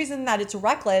 The only reason that it's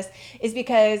reckless is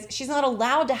because she's not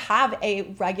allowed to have a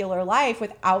regular life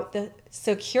without the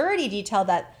security detail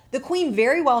that the queen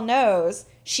very well knows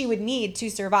she would need to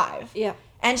survive. Yeah.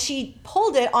 And she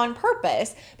pulled it on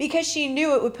purpose because she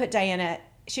knew it would put Diana,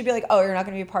 she'd be like, oh, you're not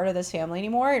going to be part of this family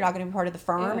anymore. You're not going to be part of the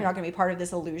firm. You're not going to be part of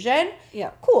this illusion. Yeah.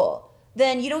 Cool.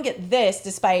 Then you don't get this,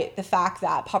 despite the fact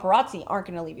that paparazzi aren't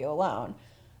going to leave you alone,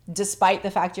 despite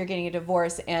the fact you're getting a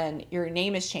divorce and your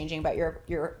name is changing, but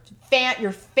you're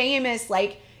famous,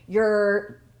 like,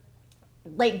 you're,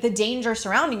 like, the danger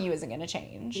surrounding you isn't going to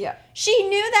change. Yeah. She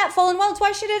knew that full and well. It's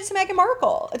why she did it to Meghan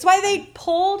Markle. It's why they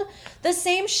pulled the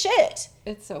same shit.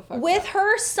 It's so fucked with up.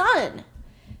 her son.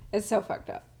 It's so fucked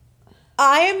up.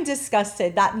 I am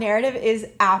disgusted. That narrative is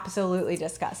absolutely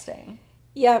disgusting.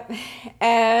 Yep.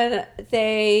 And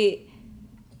they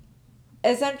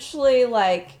essentially,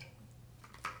 like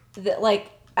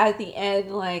at the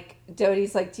end, like,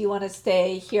 Dodi's like, do you want to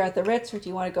stay here at the Ritz or do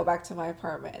you want to go back to my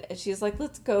apartment? And she's like,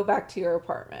 let's go back to your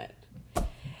apartment.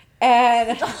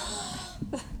 And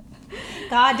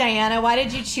God, Diana, why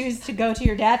did you choose to go to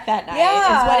your death that night?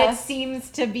 Yeah. Is what it seems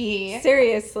to be.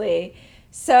 Seriously.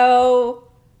 So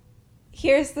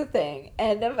here's the thing.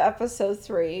 End of episode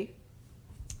 3.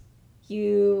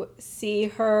 You see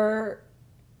her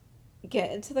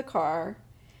get into the car,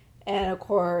 and of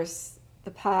course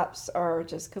the paps are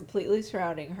just completely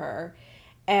surrounding her,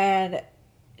 and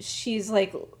she's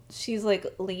like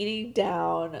leaning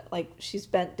down, like she's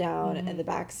bent down in the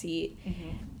back seat,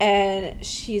 and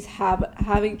she's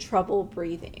having trouble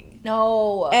breathing.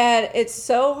 No. And it's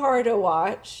so hard to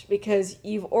watch because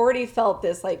you've already felt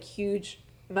this like huge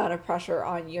amount of pressure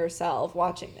on yourself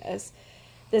watching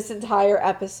this entire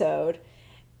episode,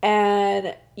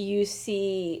 and you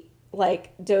see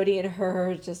like Dodie and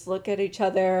her just look at each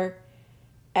other,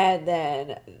 and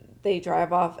then they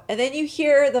drive off, and then you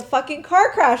hear the fucking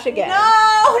car crash again.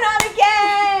 No, not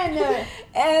again.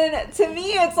 And to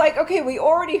me, it's like, okay, we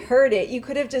already heard it. You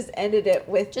could have just ended it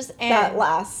with Just that end.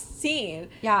 last scene.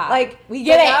 Yeah. Like, We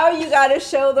get but it. now you got to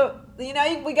show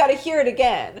we got to hear it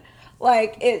again.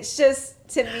 Like, it's just,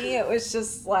 to me, it was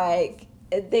just like,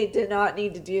 they did not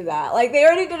need to do that. Like, they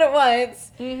already did it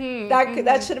once.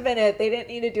 That should have been it. They didn't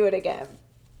need to do it again.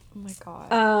 Oh my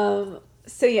God.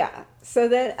 So yeah. So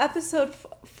then episode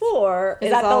 4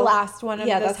 Is that the last one of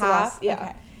this that's the half? last, yeah.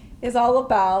 Okay. Is all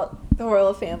about the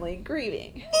royal family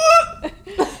grieving.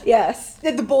 Yes.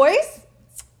 Did the boys?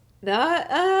 Not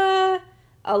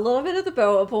a little bit of the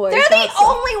boys. They're the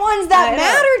only ones that I know.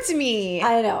 matter to me.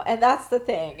 I know, and that's the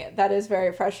thing that is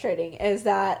very frustrating, is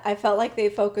that I felt like they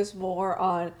focused more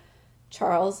on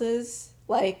Charles's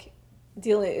like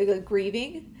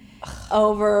grieving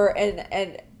over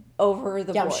and over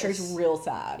the Yeah, I'm boys. sure he's real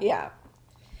sad. Yeah.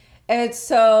 And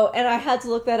so, and I had to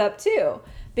look that up too,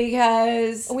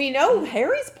 because We know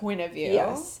Harry's point of view.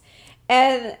 yes.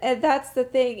 And that's the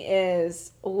thing,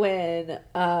 is when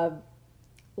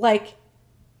like,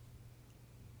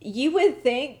 you would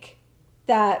think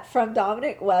that from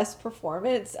Dominic West's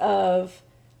performance of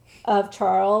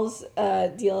Charles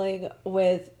dealing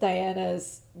with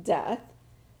Diana's death,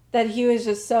 that he was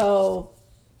just so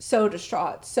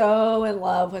distraught, so in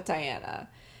love with Diana,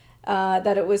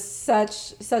 that it was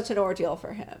such an ordeal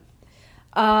for him.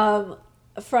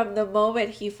 From the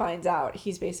moment he finds out,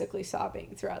 he's basically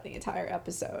sobbing throughout the entire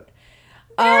episode.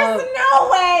 There's no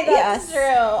way that's yes.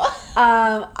 true.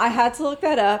 I had to look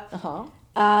that up. Uh-huh.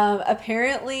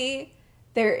 Apparently,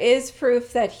 there is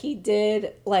proof that he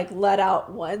did like let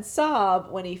out one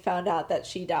sob when he found out that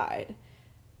she died,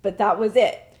 but that was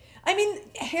it. I mean,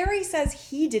 Harry says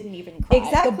he didn't even cry.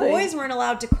 Exactly. The boys weren't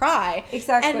allowed to cry.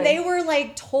 Exactly. And they were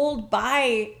like told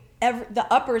by the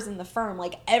uppers in the firm,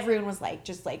 like everyone was like,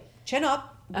 just like chin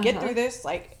up, get through this,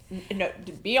 like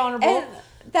be honorable. And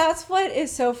that's what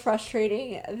is so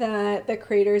frustrating, that the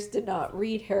creators did not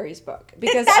read Harry's book,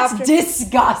 because that's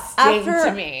disgusting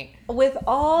to me. With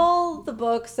all the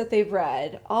books that they've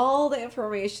read, all the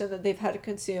information that they've had to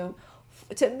consume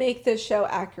to make this show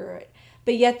accurate,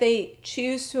 but yet they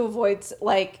choose to avoid,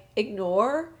 like,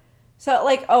 ignore. So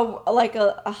like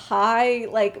a high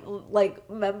like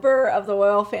member of the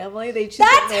royal family, they choose to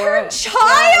That's ignore her it.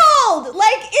 child.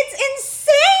 Like, it's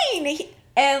insane.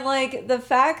 And like the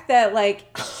fact that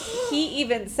like he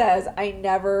even says, I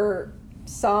never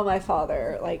saw my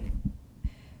father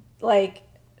like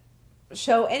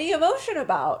show any emotion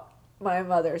about my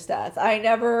mother's death.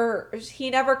 He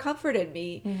never comforted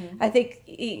me. Mm-hmm. I think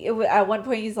at one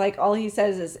point he's like, all he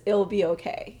says is, it'll be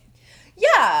okay.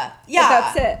 Yeah. But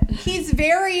that's it. He's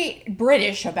very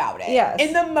British about it. Yes.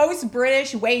 In the most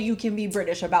British way you can be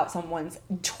British about someone's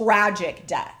tragic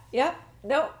death. Yep.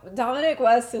 No, Dominic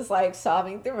West is like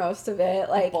sobbing through most of it.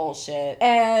 Like, bullshit.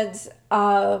 and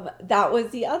that was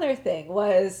the other thing,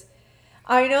 was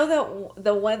I know that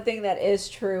the one thing that is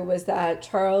true was that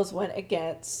Charles went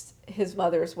against his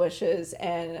mother's wishes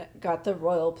and got the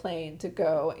royal plane to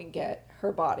go and get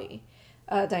her body,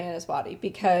 Diana's body,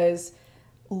 because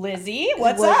Lizzie,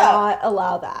 what's would up? not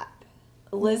allow that.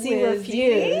 Lizzie Lizzie?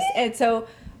 refused. And so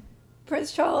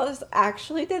Prince Charles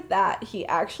actually did that. He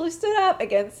actually stood up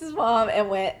against his mom and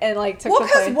went and like took Well, the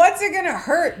because plane. what's it gonna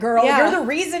hurt, girl? Yeah. You're the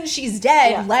reason she's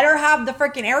dead. Yeah. Let her have the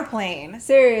freaking airplane.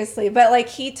 Seriously, but like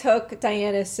he took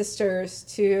Diana's sisters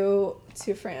to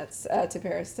France, to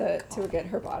Paris to get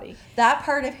her body. That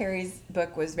part of Harry's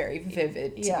book was very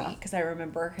vivid to Yeah. me, because I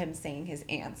remember him saying his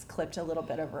aunts clipped a little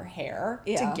bit of her hair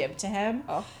Yeah. to give to him.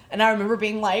 Oh. And I remember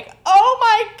being like, oh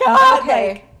my God,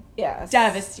 like Yes.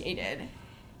 devastated.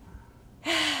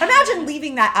 Imagine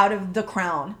leaving that out of The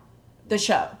Crown, the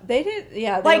show. They did,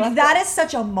 yeah. They Like, left that is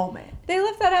such a moment. They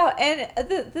left that out, and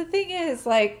the thing is,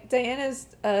 like, Diana's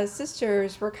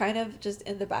sisters were kind of just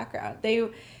in the background.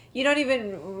 You don't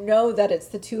even know that it's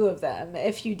the two of them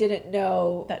if you didn't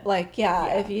know That- like, yeah.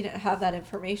 if you didn't have that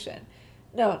information.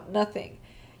 No, nothing.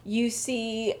 You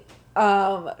see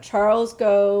Charles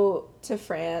go to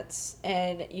France,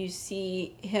 and you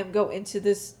see him go into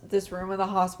this room in the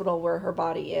hospital where her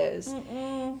body is. They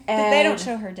And don't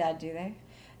show her dead, do they?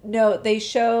 no, they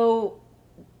show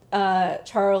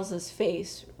Charles's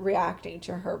face reacting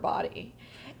to her body.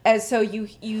 And so you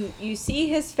see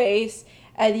his face,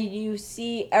 and then you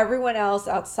see everyone else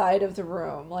outside of the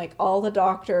room, like all the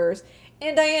doctors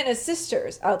and Diana's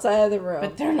sisters outside of the room.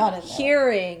 But they're not in there.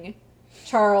 Hearing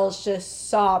Charles just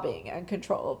sobbing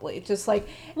uncontrollably. Just like...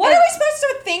 What are we supposed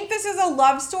to think this is a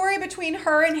love story between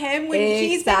her and him when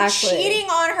he's been cheating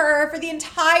on her for the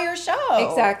entire show?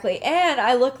 Exactly. And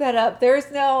I looked that up.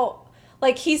 There's no...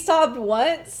 Like, he sobbed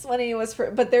once when he was...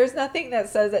 But there's nothing that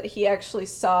says that he actually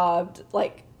sobbed,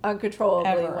 like,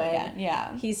 uncontrollably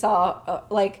when he saw...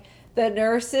 like, the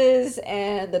nurses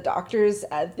and the doctors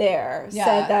there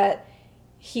said that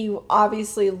he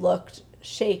obviously looked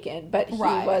shaken, but he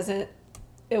wasn't...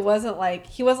 It wasn't like...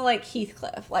 He wasn't like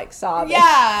Heathcliff, like, sobbing.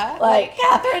 Yeah. Like,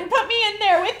 Catherine, put me in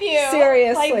there with you.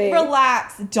 Seriously. Like,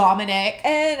 relax, Dominic.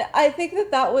 And I think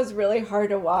that was really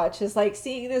hard to watch, is, like,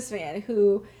 seeing this man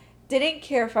who... didn't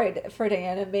care for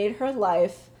Diana, made her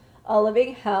life a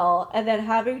living hell, and then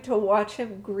having to watch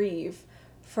him grieve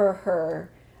for her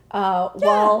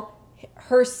while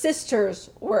her sisters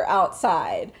were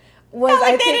outside was,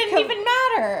 I think, they didn't even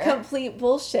matter. Complete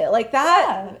bullshit. Like,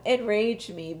 that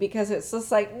enraged me, because it's just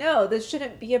like, no, this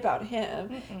shouldn't be about him.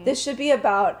 Mm-mm. This should be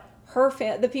about her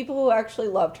the people who actually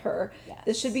loved her. Yes.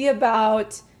 This should be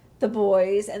about the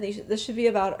boys, and this should be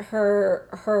about her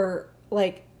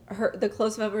the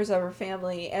close members of her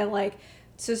family, and like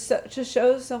to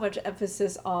show so much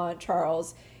emphasis on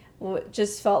Charles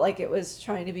just felt like it was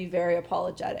trying to be very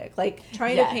apologetic, like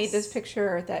trying to paint this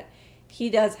picture that he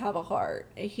does have a heart.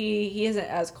 He isn't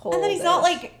as cold, and that he's not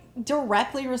like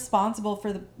directly responsible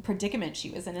for the predicament she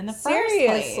was in the first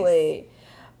place.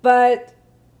 But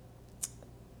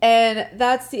and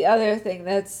that's the other thing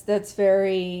that's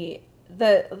very,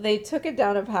 that they took it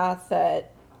down a path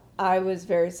that I was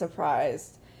very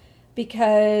surprised,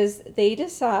 because they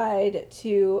decide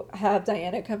to have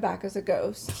Diana come back as a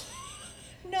ghost.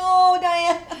 No,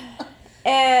 Diana.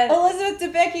 And Elizabeth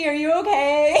Debicki, are you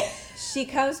okay? She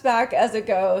comes back as a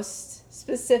ghost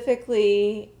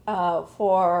specifically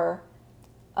for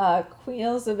Queen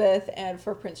Elizabeth and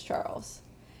for Prince Charles.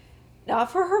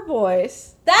 Not for her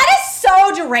boys. That is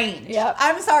so deranged. Yep.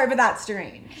 I'm sorry, but that's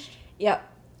deranged. Yep.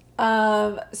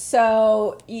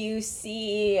 So you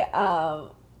see,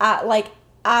 after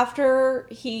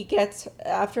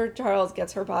Charles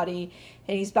gets her body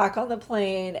and he's back on the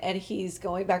plane and he's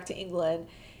going back to England,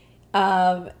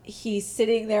 he's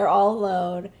sitting there all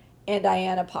alone and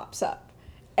Diana pops up.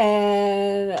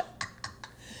 And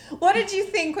what did you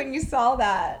think when you saw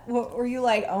that? What, were you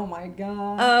like, oh my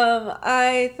God?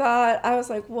 I was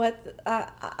like, what?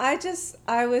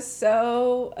 I was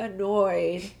so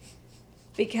annoyed,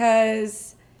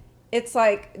 because it's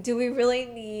like, do we really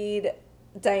need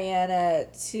Diana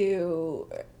to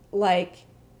like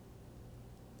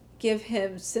give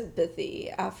him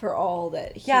sympathy after all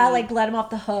that he... Yeah, like let him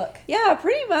off the hook. Yeah,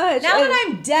 pretty much. Now that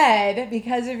I'm dead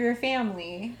because of your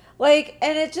family. Like,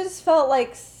 and it just felt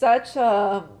like such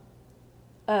a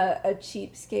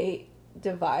cheapskate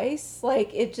device.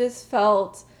 Like, it just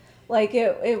felt like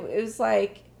it was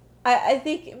like, I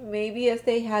think maybe if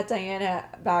they had Diana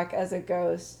back as a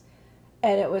ghost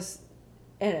and it was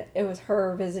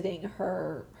her visiting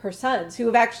her sons, who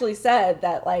have actually said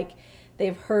that like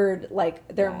they've heard like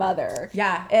their mother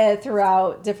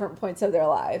throughout different points of their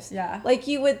lives. Yeah. Like,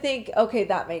 you would think, okay,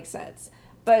 that makes sense.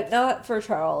 But not for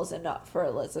Charles and not for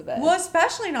Elizabeth. Well,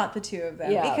 especially not the two of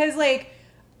them. Yeah. Because like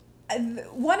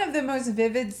one of the most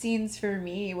vivid scenes for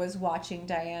me was watching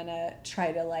Diana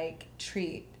try to like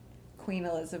treat Queen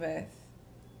Elizabeth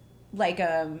like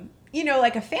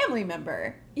like a family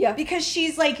member. Yeah. Because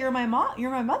she's like, you're my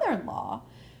mother-in-law.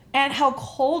 And how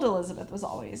cold Elizabeth was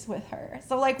always with her.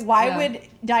 So like, why would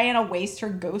Diana waste her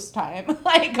ghost time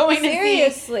like going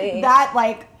to see that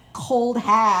like cold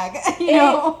hag, you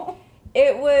know?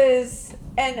 It was,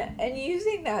 and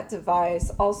using that device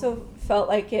also felt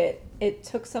like it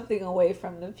took something away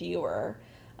from the viewer,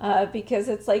 because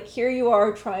it's like, here you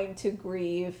are trying to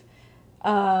grieve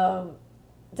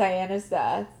Diana's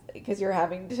death, because you're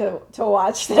having to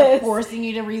watch this, forcing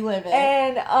you to relive it,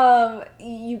 and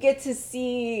you get to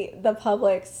see the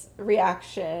public's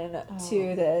reaction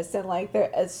to this, and like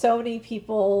so many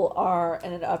people are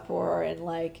in an uproar, and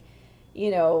like,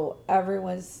 the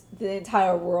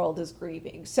entire world is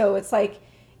grieving. So it's like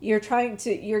you're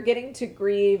getting to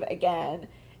grieve again,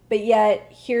 but yet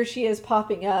here she is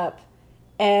popping up.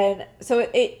 And so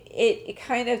it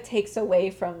kind of takes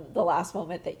away from the last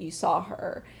moment that you saw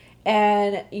her.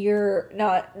 And you're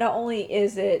not only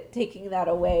is it taking that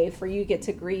away for you get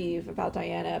to grieve about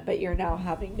Diana, but you're now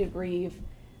having to grieve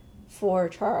for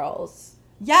Charles.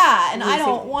 Yeah, and I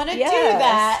don't want to do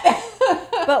that.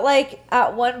 But like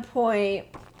at one point,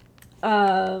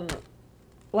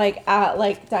 like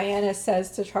Diana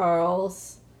says to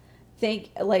Charles,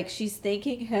 she's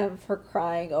thanking him for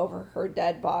crying over her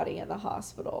dead body in the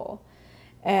hospital.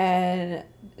 And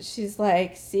she's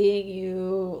like, seeing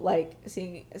you, like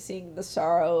seeing the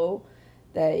sorrow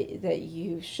that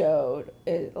you showed,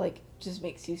 it like just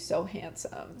makes you so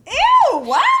handsome. Ew,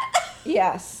 what?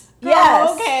 Yes. Girl,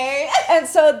 yes. okay. And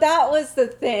so that was the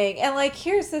thing. And like,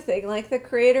 here's the thing, like the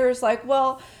creator is like,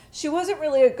 well, she wasn't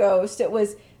really a ghost. It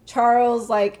was Charles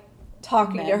like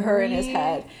talking to her in his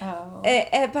head. Oh.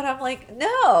 But I'm like,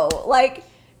 no, like.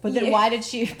 But then why did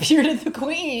she appear to the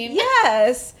queen?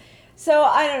 Yes. So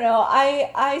I don't know.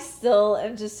 I still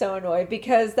am just so annoyed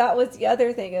because that was the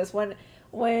other thing is when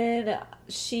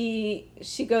she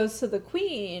goes to the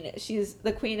queen,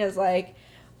 the queen is like,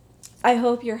 I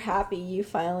hope you're happy you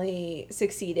finally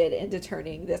succeeded into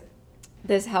turning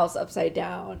this house upside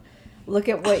down. Look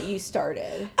at what you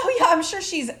started. Oh yeah, I'm sure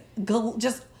she's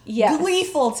just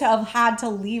gleeful to have had to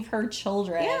leave her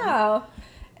children. Yeah.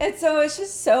 And so it's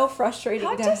just so frustrating.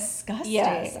 How disgusting.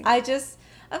 Yes.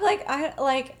 I'm like,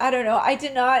 I don't know. I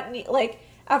did not need, like,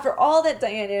 after all that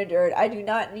Diana endured, I do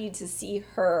not need to see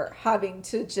her having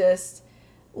to just,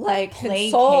 like,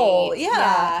 console.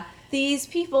 Yeah. These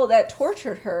people that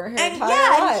tortured her entire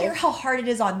life. And hear how hard it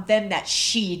is on them that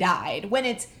she died when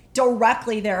it's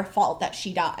directly their fault that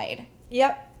she died.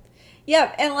 Yep.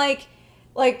 And,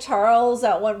 like Charles,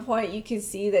 at one point, you can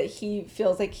see that he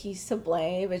feels like he's to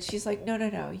blame. And she's like,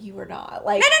 no, you were not.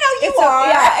 Like, no, you are.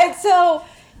 Yeah, and so...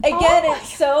 Again,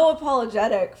 it's so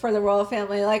apologetic for the royal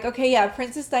family. Like, okay, yeah,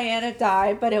 Princess Diana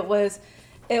died, but it was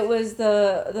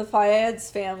the Fayed's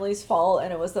family's fault,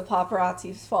 and it was the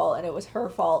paparazzi's fault, and it was her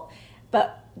fault.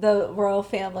 But the royal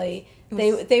family,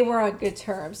 they were on good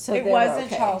terms, so it wasn't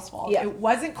okay. Charles' fault. Yeah. It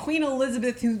wasn't Queen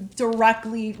Elizabeth who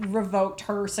directly revoked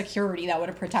her security that would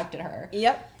have protected her.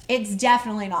 Yep. It's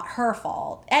definitely not her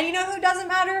fault. And you know who doesn't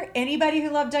matter? Anybody who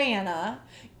loved Diana,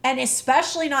 and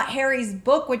especially not Harry's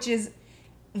book, which is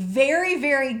very,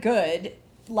 very good,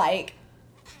 like,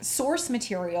 source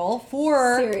material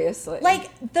for... Seriously. Like,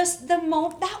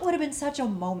 that would have been such a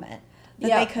moment that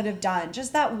they could have done.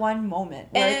 Just that one moment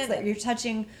where it's like you're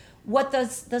touching what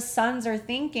the sons are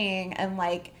thinking and,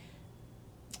 like...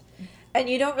 And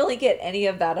you don't really get any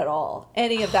of that at all.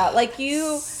 Any of that. Like,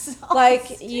 you... So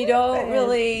you don't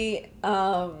really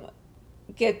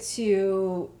get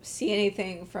to see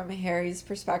anything from Harry's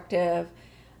perspective.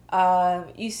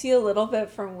 You see a little bit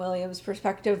from William's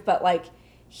perspective, but like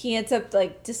he ends up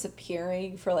like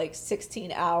disappearing for like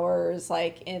 16 hours,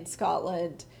 like in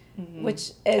Scotland,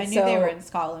 which I knew they were in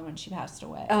Scotland when she passed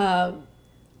away.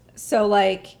 So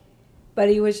like, but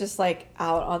he was just like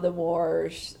out on the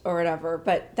moors or whatever,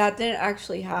 but that didn't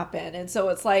actually happen. And so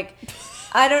it's like,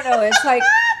 I don't know. It's like,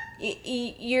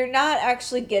 you're not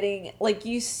actually getting, like,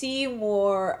 you see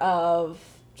more of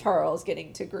Charles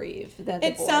getting to grieve than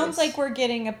the boys. Sounds like we're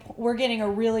getting a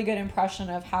really good impression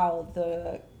of how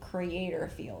the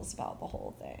creator feels about the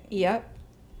whole thing.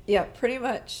 Yep, pretty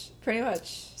much.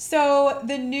 So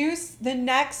the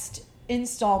next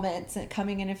installment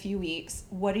coming in a few weeks,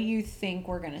 what do you think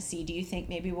we're going to see? Do you think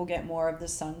maybe we'll get more of the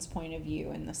son's point of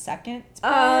view in the second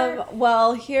part?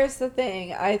 Well, here's the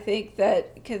thing. I think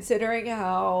that considering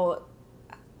how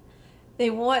they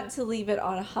want to leave it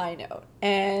on a high note,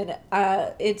 and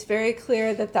it's very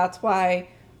clear that that's why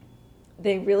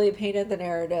they really painted the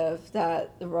narrative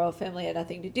that the royal family had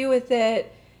nothing to do with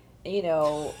it, you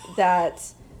know, that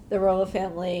the royal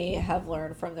family have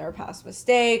learned from their past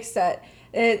mistakes, that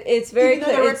it's very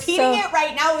clear. They're repeating it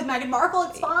right now with Meghan Markle.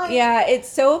 It's fine. Yeah, it's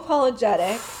so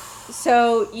apologetic.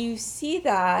 So you see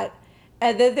that,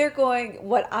 and then they're going,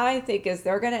 what I think is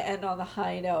they're going to end on the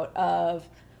high note of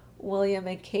William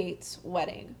and Kate's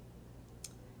wedding.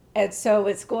 And so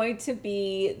it's going to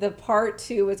be, the part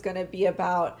 2 is going to be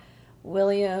about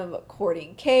William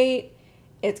courting Kate.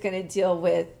 It's going to deal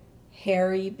with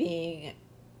Harry being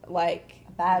like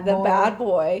the bad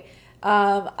boy.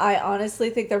 I honestly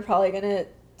think they're probably going to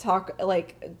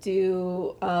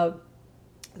do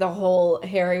the whole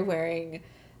Harry wearing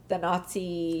the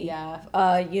Nazi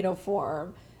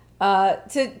uniform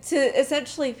to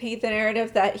essentially paint the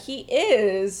narrative that he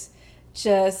is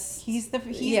just... He's the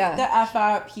F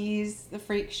up. He's the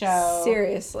freak show.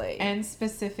 Seriously. And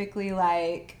specifically,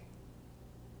 like,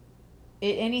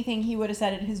 anything he would have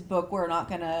said in his book, we're not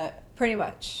going to... Pretty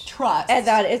much. Trust. And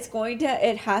that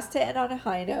it has to end on a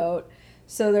high note.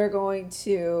 So they're going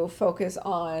to focus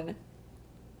on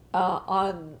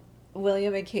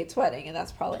William and Kate's wedding, and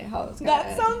that's probably how it's going to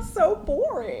end. That sounds so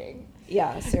boring.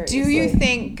 Yeah, seriously. Do you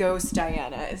think Ghost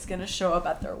Diana is going to show up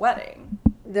at their wedding?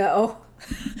 No.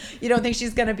 You don't think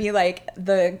she's gonna be like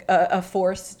a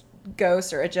Force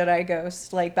ghost or a Jedi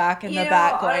ghost, like back in the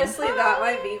back? Going, honestly, that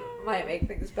might make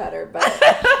things better, but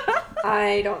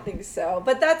I don't think so.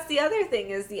 But that's the other thing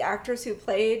is the actress who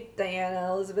played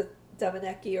Diana, Elizabeth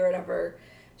Debicki or whatever,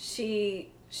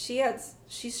 she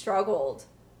struggled.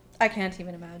 I can't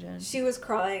even imagine. She was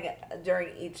crying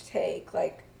during each take,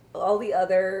 like all the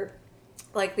other,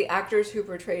 like the actors who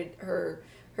portrayed her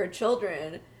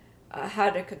children.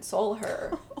 Had to console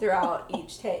her throughout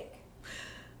each take.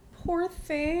 Poor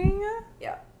thing.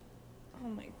 Yeah. Oh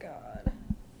my god.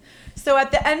 So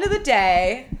at the end of the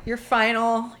day, your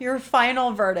final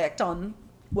verdict on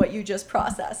what you just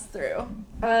processed through.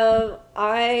 When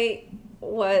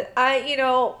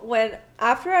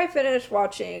after I finished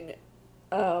watching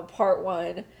part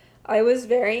 1, I was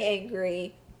very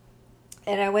angry,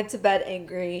 and I went to bed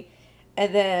angry,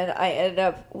 and then I ended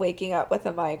up waking up with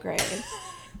a migraine.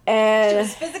 And she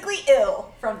was physically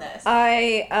ill from this.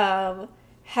 I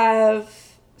have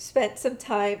spent some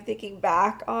time thinking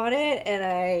back on it, and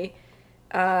I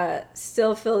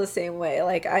still feel the same way.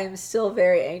 Like, I'm still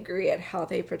very angry at how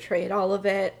they portrayed all of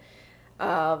it.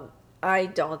 I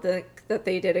don't think that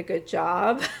they did a good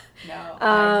job. No,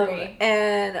 I agree.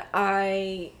 And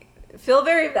I feel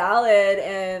very valid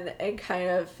and kind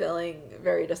of feeling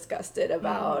very disgusted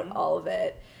about all of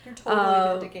it. You're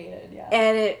totally vindicated, yeah.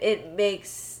 And it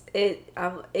makes it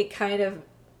kind of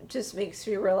just makes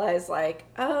me realize, like,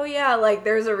 oh yeah, like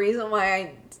there's a reason why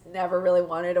I never really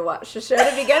wanted to watch the show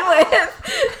to begin with.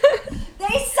 They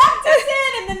sucked us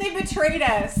in and then they betrayed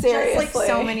us. Seriously. Just like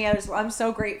so many others. I'm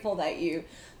so grateful that you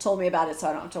told me about it so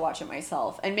I don't have to watch it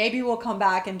myself. And maybe we'll come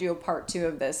back and do a part 2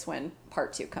 of this when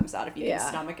part 2 comes out if you can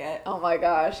stomach it. Oh my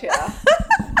gosh, yeah.